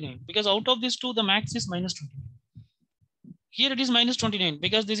minus 29 because out of these two, the max is minus 29. Here it is minus 29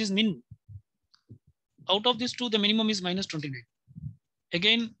 because this is min. Out of these two, the minimum is minus 29.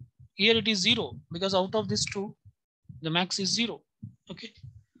 Again, here it is 0 because out of these two, the max is 0. Okay.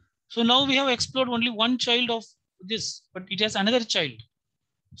 So now we have explored only one child of this, but it has another child.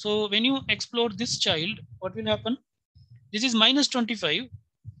 So when you explore this child, what will happen? This is minus 25.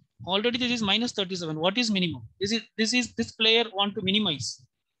 Already this is minus 37. What is minimum? This player want to minimize.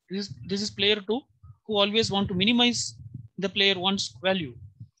 This is player 2 who always want to minimize the player 1's value.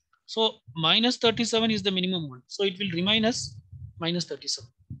 So minus 37 is the minimum one. So it will remain as minus 37.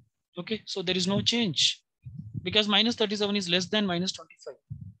 Okay, so there is no change because minus 37 is less than minus 25,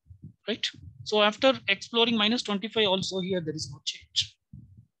 right? So after exploring minus 25 also here, there is no change.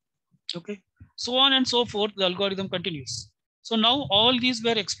 Okay, so on and so forth, the algorithm continues. So now all these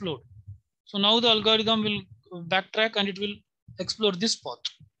were explored. So now the algorithm will backtrack and it will explore this path.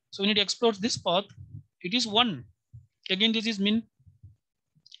 So when it explores this path, it is 1. Again, this is min.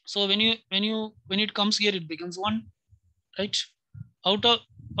 So when it comes here, it becomes 1, right? Out of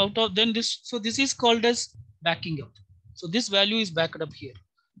then this, so this is called as backing up. So this value is backed up here.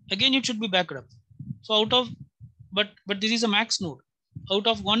 Again, it should be backed up. So out of, but this is a max node. Out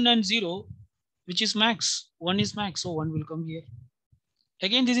of 1 and 0, which is max, 1 is max, so 1 will come here.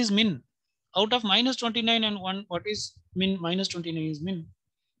 Again, this is min. Out of minus 29 and 1, what is min? Minus 29 is min.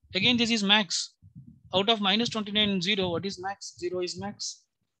 Again, this is max. Out of minus 29 and 0, what is max? 0 is max.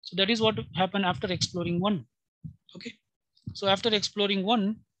 So that is what happened after exploring 1. Okay. So after exploring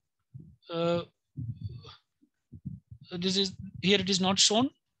 1, this is here, it is not shown.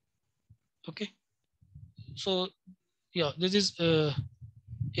 Okay. So yeah, this is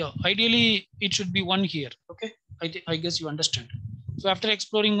yeah, ideally it should be 1 here. Okay. I guess you understand. So after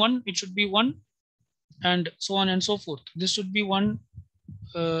exploring 1, it should be 1, and so on and so forth. This should be 1.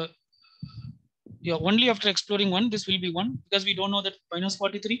 Yeah, only after exploring 1, this will be 1, because we don't know that minus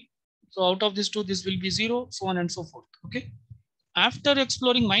 43. So out of this 2, this will be 0, so on and so forth. Okay. After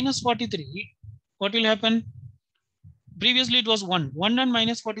exploring minus 43, what will happen? Previously it was 1 and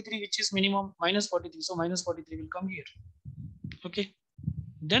minus 43, which is minimum minus 43. So minus 43 will come here. Okay.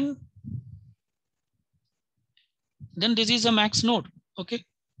 Then this is a max node. Okay.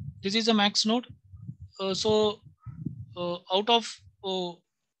 This is a max node. So out of,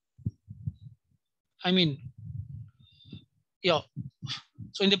 I mean, yeah.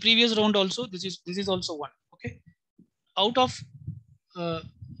 So in the previous round also, this is also 1. Okay. Out of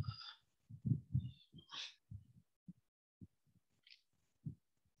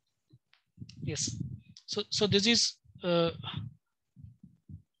yes. So this is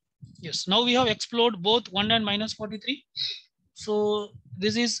yes. Now we have explored both 1 and minus 43. So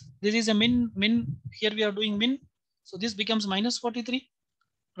this is a min. Here we are doing min. So this becomes minus 43,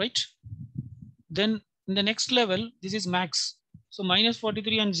 right? Then in the next level, this is max. So minus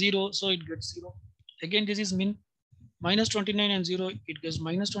 43 and 0, so it gets 0. Again, this is min. Minus 29 and 0, it gets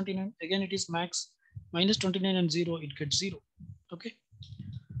minus 29. Again, it is max. Minus 29 and 0, it gets 0. Okay.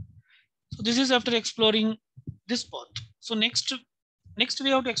 So this is after exploring this path. So next we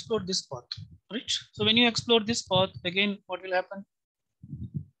have to explore this path, right? So when you explore this path, again, what will happen?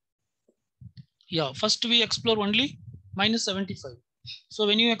 Yeah, first we explore only minus 75. So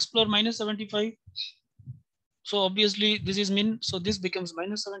when you explore minus 75, so obviously this is min, so this becomes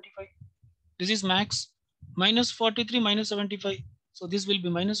minus 75. This is max, minus 43 minus 75. So this will be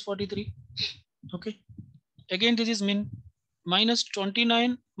minus 43. Okay. Again, this is min, minus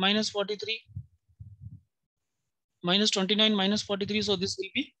 29 minus 43. Minus 29 minus 43. So this will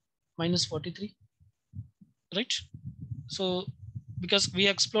be minus 43. Right. So because we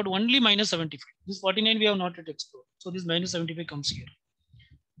explored only minus 75. This 49 we have not yet explored. So this minus 75 comes here.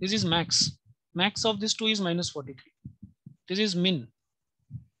 This is max. Max of this 2 is minus 43. This is min.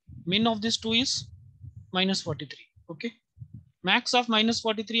 Min of this 2 is minus 43. Okay. Max of minus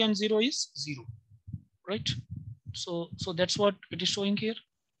 43 and 0 is 0. Right. So that's what it is showing here.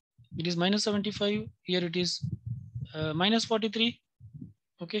 It is minus 75. Here it is minus 43.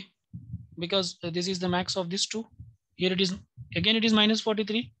 Okay. Because this is the max of this 2. Here it is, again, it is minus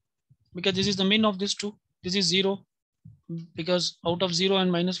 43. Because this is the min of this 2. This is 0. Because out of 0 and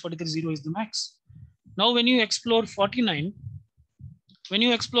minus 43, 0 is the max. Now when you explore 49,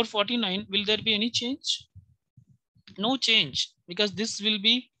 will there be any change? No change, because this will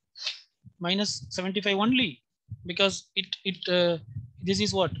be minus 75 only, because this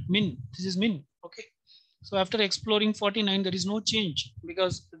is what? Min. This is min. Okay. So after exploring 49, there is no change,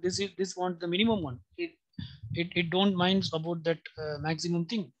 because this wants the minimum one. It don't mind about that maximum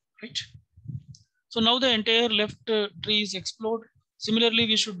thing, right? So now the entire left tree is explored. Similarly,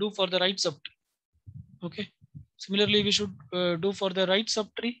 we should do for the right subtree. Okay. Similarly, we should do for the right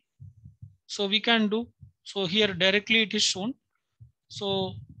subtree. So we can do, so here directly it is shown.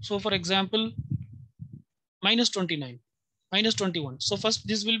 So for example, minus 29, minus 21. So first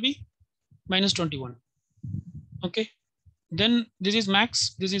this will be minus 21. Okay. Then this is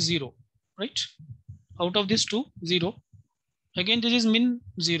max, this is 0, right? Out of this 2, 0. Again, this is min,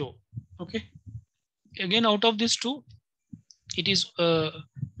 0. Okay. Again, out of this 2, it is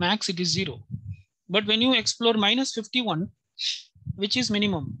max, it is 0. But when you explore minus 51, which is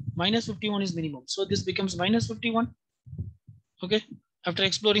minimum, minus 51 is minimum. So this becomes minus 51. Okay. After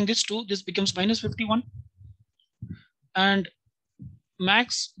exploring this 2, this becomes minus 51. And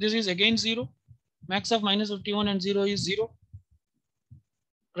max, this is again 0. Max of minus 51 and 0 is 0.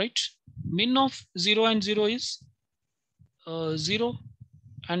 Right. Min of 0 and 0 is 0.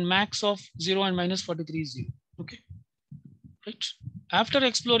 and max of 0 and minus 43 is 0. Okay, right? After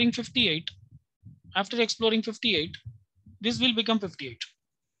exploring 58, this will become 58,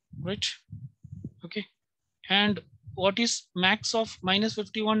 right? Okay, and what is max of minus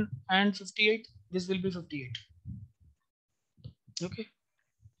 51 and 58? This will be 58. Okay,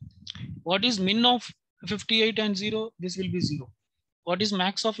 what is min of 58 and 0? This will be 0. What is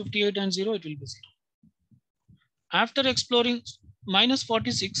max of 58 and 0? It will be 0. After exploring minus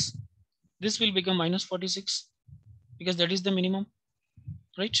 46, this will become minus 46 because that is the minimum,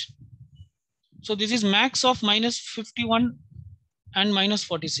 right? So this is max of minus 51 and minus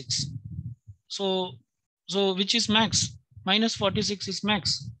 46. So which is max? Minus 46 is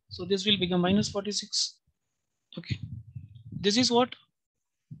max. So this will become minus 46. Okay. This is what?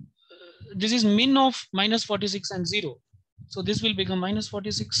 This is min of minus 46 and 0. So this will become minus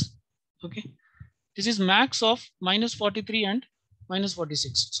 46. Okay. This is max of minus 43 and minus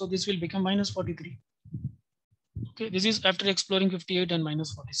 46. So this will become minus 43. Okay. This is after exploring 58 and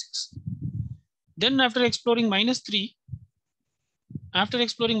minus 46. Then after exploring minus 3,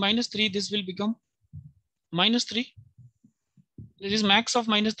 this will become minus 3. This is max of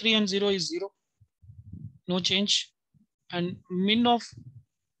minus 3 and 0 is 0. No change. And min of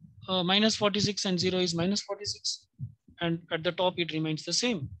minus 46 and 0 is minus 46. And at the top, it remains the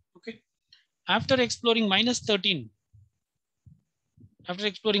same. Okay. After exploring minus 13,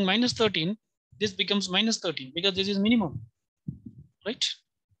 this becomes minus 13 because this is minimum, right?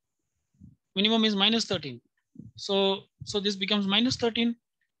 Minimum is minus 13. So this becomes minus 13.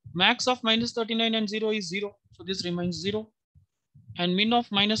 Max of minus 39 and 0 is 0. So this remains 0. And min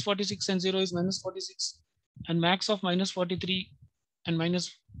of minus 46 and 0 is minus 46. And max of minus 43 and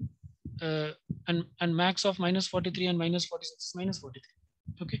minus and max of minus 43 and minus 46 is minus 43.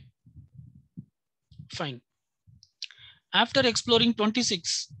 Okay, fine. After exploring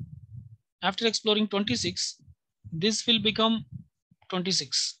 26, this will become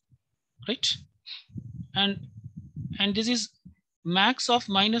 26, right? And this is max of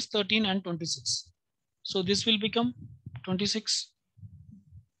minus 13 and 26. So this will become 26.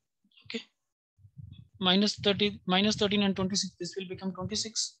 Okay, minus 13 and 26. This will become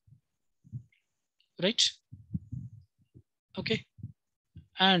 26, right? Okay,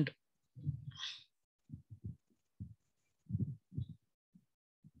 and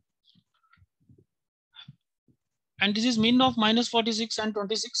this is min of minus 46 and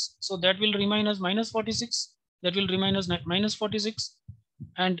 26. So that will remain as minus 46. That will remain as minus 46.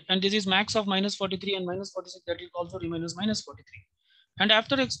 And this is max of minus 43 and minus 46. That will also remain as minus 43. And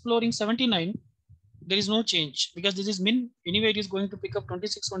after exploring 79, there is no change because this is min. Anyway, it is going to pick up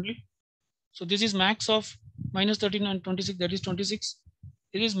 26 only. So this is max of minus 13 and 26. That is 26.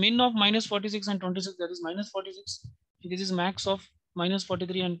 It is min of minus 46 and 26. That is minus 46. And this is max of minus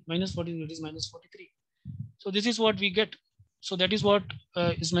 43 and minus 43. That is minus 43. So this is what we get. So that is what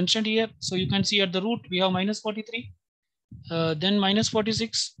is mentioned here. So you can see at the root, we have minus 43, then minus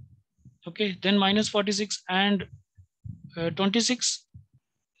 46. Okay, then minus 46 and 26,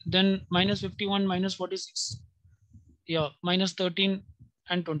 then minus 51, minus 46. Yeah, minus 13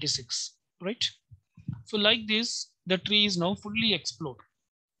 and 26, right? So like this, the tree is now fully explored.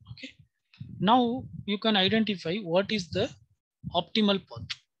 Okay. Now you can identify what is the optimal path.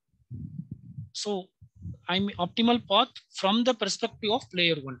 So I'm optimal path from the perspective of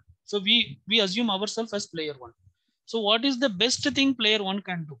player one. So we assume ourselves as player one. So what is the best thing player one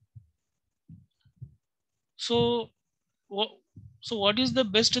can do? So what is the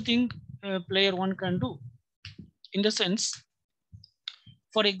best thing player one can do? In the sense,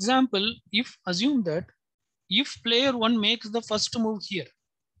 for example, if assume that if player one makes the first move here,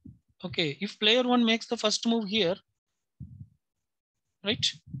 okay, if player one makes the first move here, right?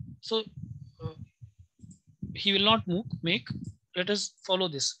 So he will not make. Let us follow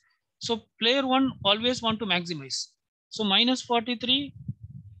this. So player one always want to maximize. So minus 43,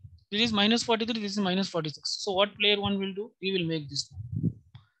 this is minus 43, this is minus 46. So what player one will do? He will make this move.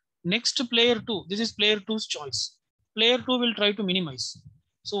 Next player two, this is player two's choice. Player two will try to minimize.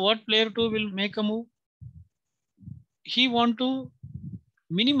 So what player two will make a move? He want to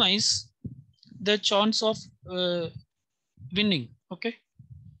minimize the chance of winning. Okay.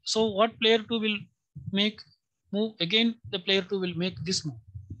 So what player two will make move? Again, the player two will make this move,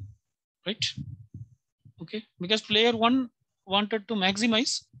 right? Okay, because player one wanted to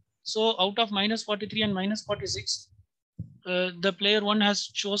maximize. So out of minus 43 and minus 46, the player one has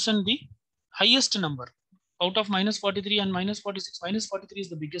chosen the highest number. Out of minus 43 and minus 46, minus 43 is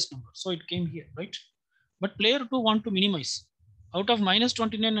the biggest number. So it came here, right? But player two want to minimize. Out of minus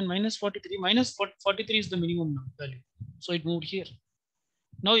 29 and minus 43, minus 43 is the minimum value. So it moved here.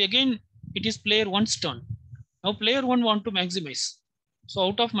 Now again, it is player one's turn. Now player one want to maximize. So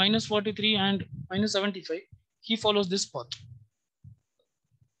out of minus 43 and minus 75, he follows this path.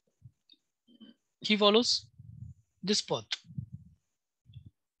 He follows this path.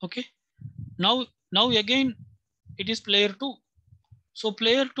 Okay. Now again, it is player two. So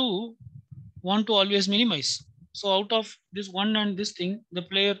player two want to always minimize. So out of this one and this thing, the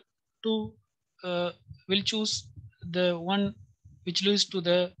player two will choose the one which leads to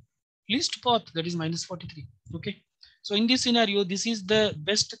the least path, that is minus 43. Okay. So in this scenario, this is the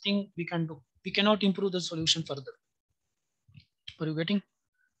best thing we can do. We cannot improve the solution further. Are you getting?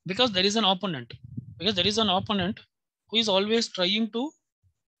 Because there is an opponent. Because there is an opponent who is always trying to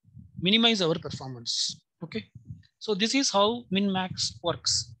minimize our performance. Okay. So this is how min-max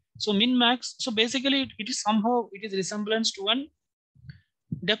works. So min-max, so basically it is somehow, it is resemblance to an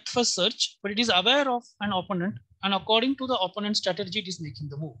depth first search, but it is aware of an opponent, and according to the opponent strategy, it is making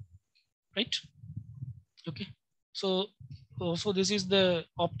the move, right? Okay. So this is the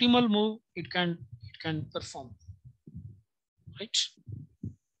optimal move it can perform, right?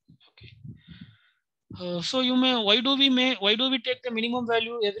 Okay. So you may, why do we take the minimum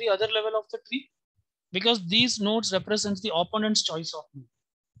value every other level of the tree? Because these nodes represents the opponent's choice of move.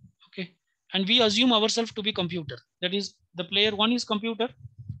 Okay. And we assume ourselves to be computer. That is, the player one is computer.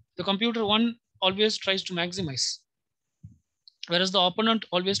 The computer one always tries to maximize, whereas the opponent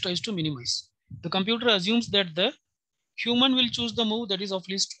always tries to minimize. The computer assumes that the human will choose the move that is of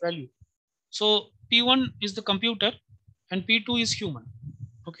least value. So P1 is the computer and P2 is human.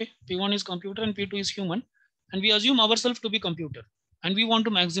 Okay. P1 is computer and P2 is human. And we assume ourselves to be computer and we want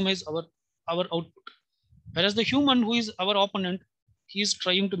to maximize our output. Whereas the human who is our opponent, he is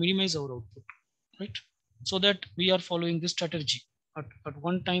trying to minimize our output, right? So that we are following this strategy at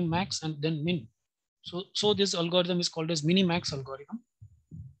one time max and then min. So this algorithm is called as mini-max algorithm,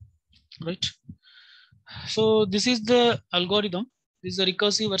 right? So this is the algorithm. This is a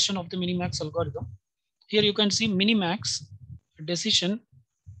recursive version of the mini-max algorithm. Here you can see mini-max decision.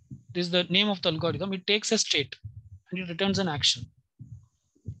 This is the name of the algorithm. It takes a state and it returns an action.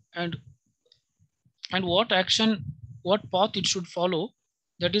 And what action, what path it should follow,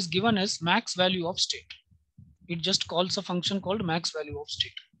 that is given as max value of state. It just calls a function called max value of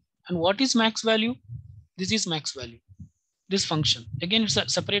state. And what is max value? This is max value. This function, again, it's a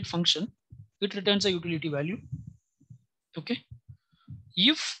separate function. It returns a utility value. Okay.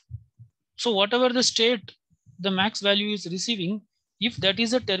 If so, whatever the state the max value is receiving, if that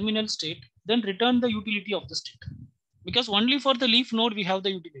is a terminal state, then return the utility of the state. Because only for the leaf node we have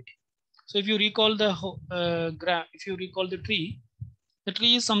the utility. So if you recall the graph, if you recall the tree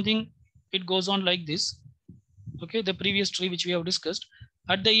is something, it goes on like this. Okay, the previous tree which we have discussed.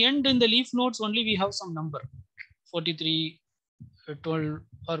 At the end, in the leaf nodes only we have some number, 43, 12,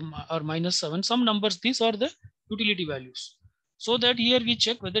 or minus 7, some numbers. These are the utility values. So that here we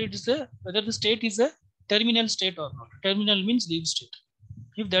check whether whether the state is a terminal state or not. Terminal means leaf state.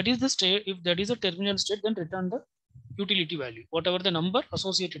 If that is the state, if that is a terminal state, then return the utility value, whatever the number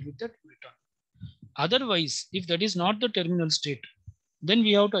associated with that return. Otherwise, if that is not the terminal state, then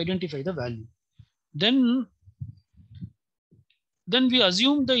we have to identify the value. Then we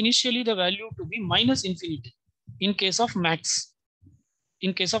assume initially the value to be minus infinity. In case of max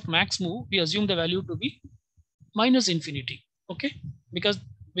move, we assume the value to be minus infinity. Okay, because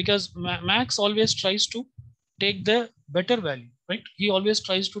max always tries to take the better value, right? He always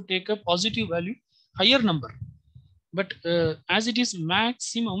tries to take a positive value, higher number. But as it is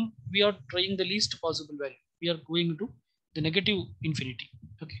maximum, we are trying the least possible value. We are going to the negative infinity.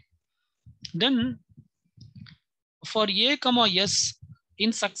 Okay. Then for a comma s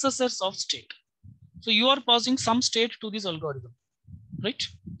in successors of state. So you are passing some state to this algorithm, right?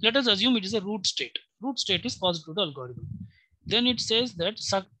 Let us assume it is a root state. Root state is passed to the algorithm. Then it says that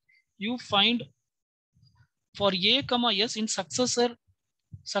you find for a comma s in successors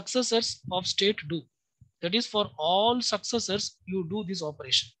of state do. That is, for all successors, you do this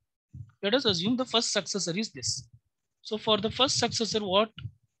operation. Let us assume the first successor is this. So for the first successor, what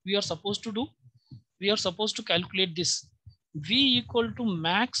we are supposed to do? We are supposed to calculate this. V equal to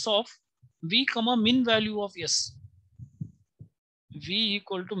max of V comma min value of S. V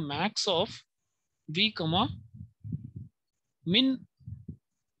equal to max of V comma min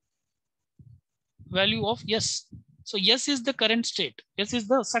value of S. So S is the current state. S is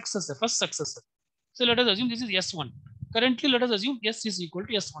the successor, first successor. So let us assume this is S1. Currently, let us assume S is equal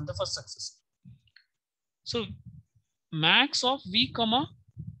to S1, the first successor. So max of V comma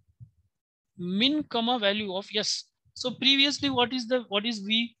min comma value of S. So previously, what is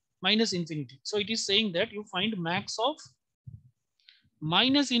V minus infinity? So it is saying that you find max of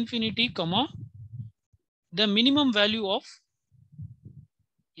minus infinity, comma, the minimum value of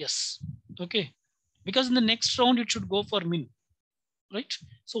yes. Okay. Because in the next round, it should go for min, right?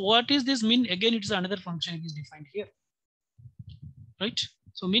 So what is this min? Again, it is another function. It is defined here, right?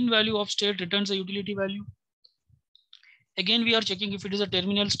 So min value of state returns a utility value. Again, we are checking if it is a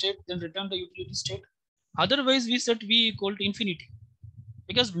terminal state, then return the utility state. Otherwise, we set v equal to infinity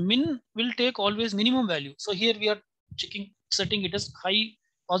because min will take always minimum value. So here we are checking, setting it as high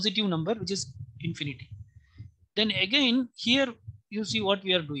positive number, which is infinity. Then again, here you see what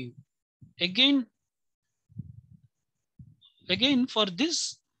we are doing. Again, for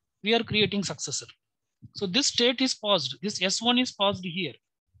this, we are creating successor. So this state is paused. This S1 is paused here.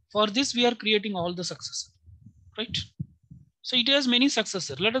 For this, we are creating all the successor, right? So it has many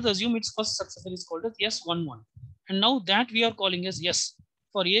successors. Let us assume its first successor is called as S11. And now that we are calling as S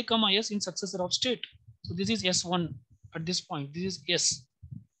for A comma S in successor of state. So this is S1 at this point. This is S.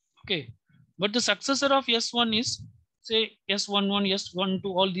 Okay. But the successor of S1 is say S11, S12,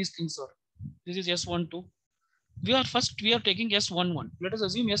 all these things are. This is S12. We are taking S11. Let us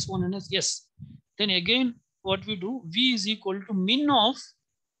assume S1 as S. Then again, what we do, V is equal to min of.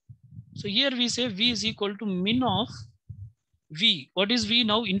 So here we say V is equal to min of V. What is V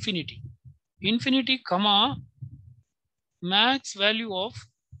now? Infinity. Infinity, comma, max value of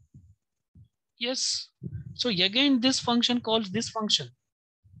yes. So again, this function calls this function.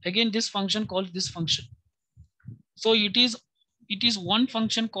 Again, this function calls this function. So it is one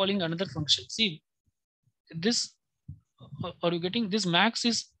function calling another function. See, this are you getting? This max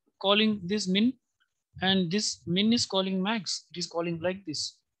is calling this min, and this min is calling max. It is calling like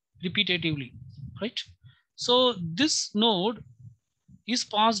this repetitively, right? So this node is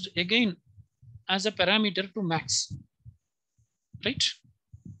passed again as a parameter to max, right?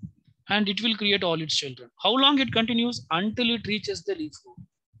 And it will create all its children. How long it continues? Until it reaches the leaf node,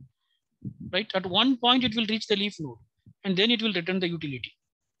 right? At one point, it will reach the leaf node, and then it will return the utility.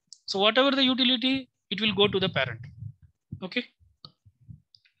 So whatever the utility, it will go to the parent. Okay.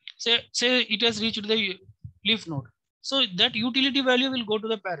 Say it has reached the leaf node. So that utility value will go to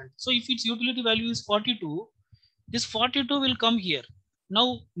the parent. So if its utility value is 42, this 42 will come here.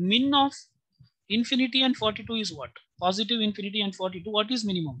 Now min of infinity and 42 is what? Positive infinity and 42. What is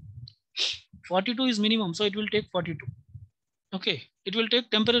minimum? 42 is minimum. So it will take 42. Okay. It will take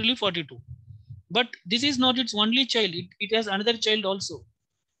temporarily 42. But this is not its only child. It has another child also.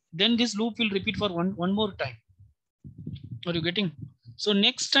 Then this loop will repeat for one more time. Are you getting? So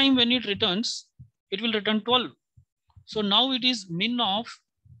next time when it returns, it will return 12. So now it is min of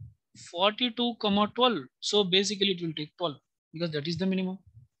 42, 12. So basically it will take 12 because that is the minimum.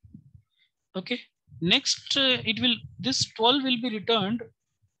 Okay. Next, this 12 will be returned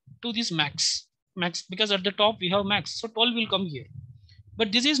to this max because at the top we have max. So 12 will come here.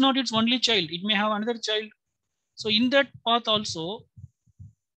 But this is not its only child. It may have another child. So in that path also,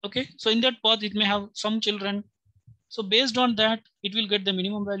 okay. So in that path, it may have some children. So based on that, it will get the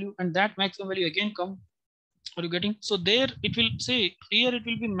minimum value, and that maximum value again come. Are you getting? So there it will say here it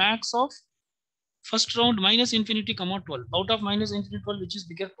will be max of first round minus infinity, 12. Out of minus infinity 12, which is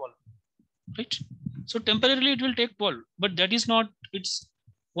bigger 12. Right? So temporarily it will take 12, but that is not its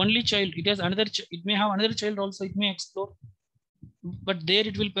only child. It has another, it may have another child also, it may explore. But there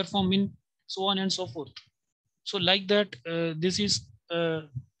it will perform in so on and so forth. So like that, this is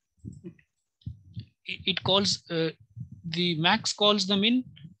it calls the max calls the min,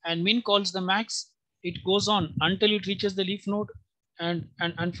 and min calls the max. It goes on until it reaches the leaf node, and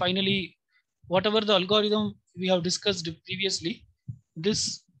finally, whatever the algorithm we have discussed previously,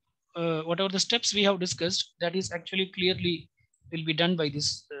 this whatever the steps we have discussed, that is actually clearly will be done by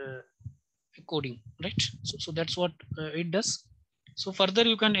this coding, right? So that's what it does. So further,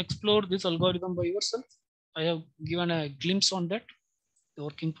 you can explore this algorithm by yourself. I have given a glimpse on that, the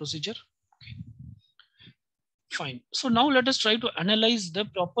working procedure. Okay. Fine. So now let us try to analyze the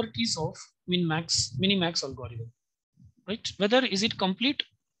properties of minimax algorithm, right? Whether is it complete?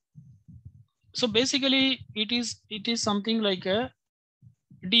 So basically, it is something like a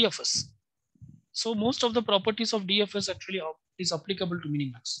DFS. So most of the properties of DFS actually is applicable to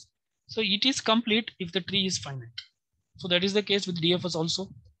minimax. So it is complete if the tree is finite. So that is the case with DFS also.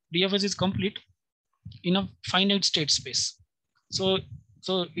 DFS is complete in a finite state space. So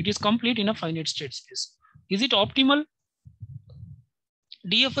it is complete in a finite state space. Is it optimal?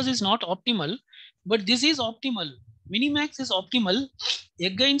 DFS is not optimal, but this is optimal. Minimax is optimal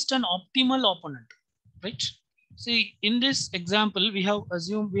against an optimal opponent, right? See, in this example, we have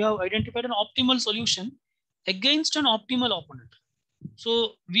identified an optimal solution against an optimal opponent.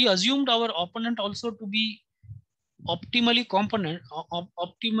 So we assumed our opponent also to be optimally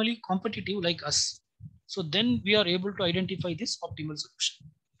optimally competitive like us. So then we are able to identify this optimal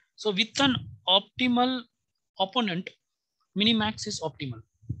solution. So with an optimal opponent, minimax is optimal.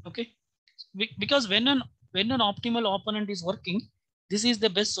 Okay, because when an optimal opponent is working, this is the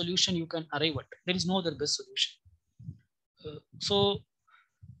best solution you can arrive at. There is no other best solution.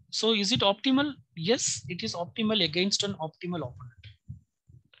 So is it optimal? Yes, it is optimal against an optimal opponent.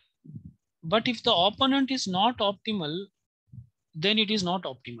 But if the opponent is not optimal, then it is not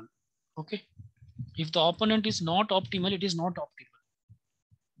optimal. Okay. If the opponent is not optimal, it is not optimal.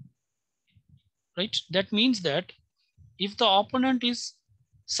 Right? That means that if the opponent is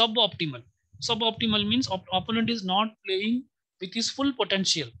suboptimal means opponent is not playing with his full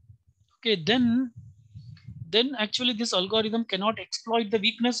potential. Okay, then actually this algorithm cannot exploit the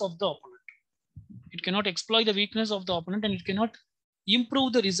weakness of the opponent. It cannot exploit the weakness of the opponent, and it cannot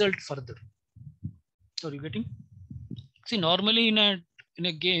improve the result further. So are you getting? See, normally in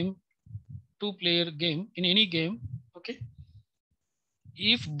a game, two-player game, in any game, okay,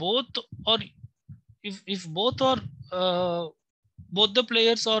 if both or if both are both the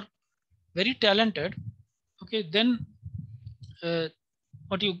players are very talented, okay, then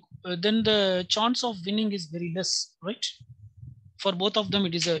what you then the chance of winning is very less, right? For both of them,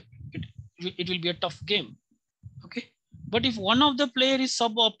 it, it will be a tough game. Okay, but if one of the player is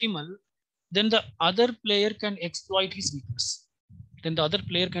suboptimal, then the other player can exploit his weakness. Then the other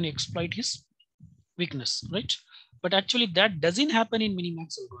player can exploit his weakness, right? But actually that doesn't happen in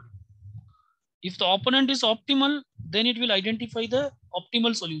minimax algorithm. If the opponent is optimal, then it will identify the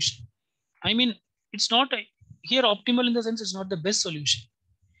optimal solution. I mean, it's not here optimal in the sense it's not the best solution.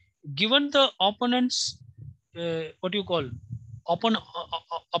 Given the opponent's what you call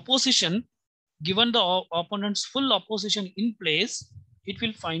opposition, given the opponent's full opposition in place, it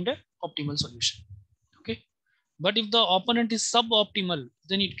will find a optimal solution. Okay, but if the opponent is suboptimal,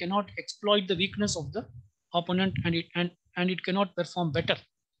 then it cannot exploit the weakness of the opponent, and it cannot perform better.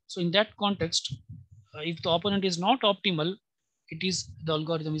 So in that context, if the opponent is not optimal, the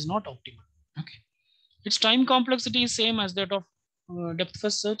algorithm is not optimal. Okay, its time complexity is same as that of depth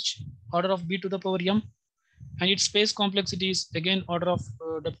first search, order of b to the power m, and its space complexity is again order of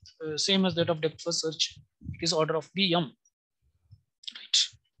depth same as that of depth first search. It is order of bm, right?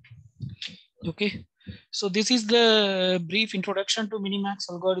 Okay, so this is the brief introduction to minimax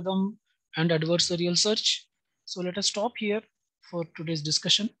algorithm and adversarial search. So let us stop here for today's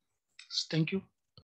discussion. Thank you.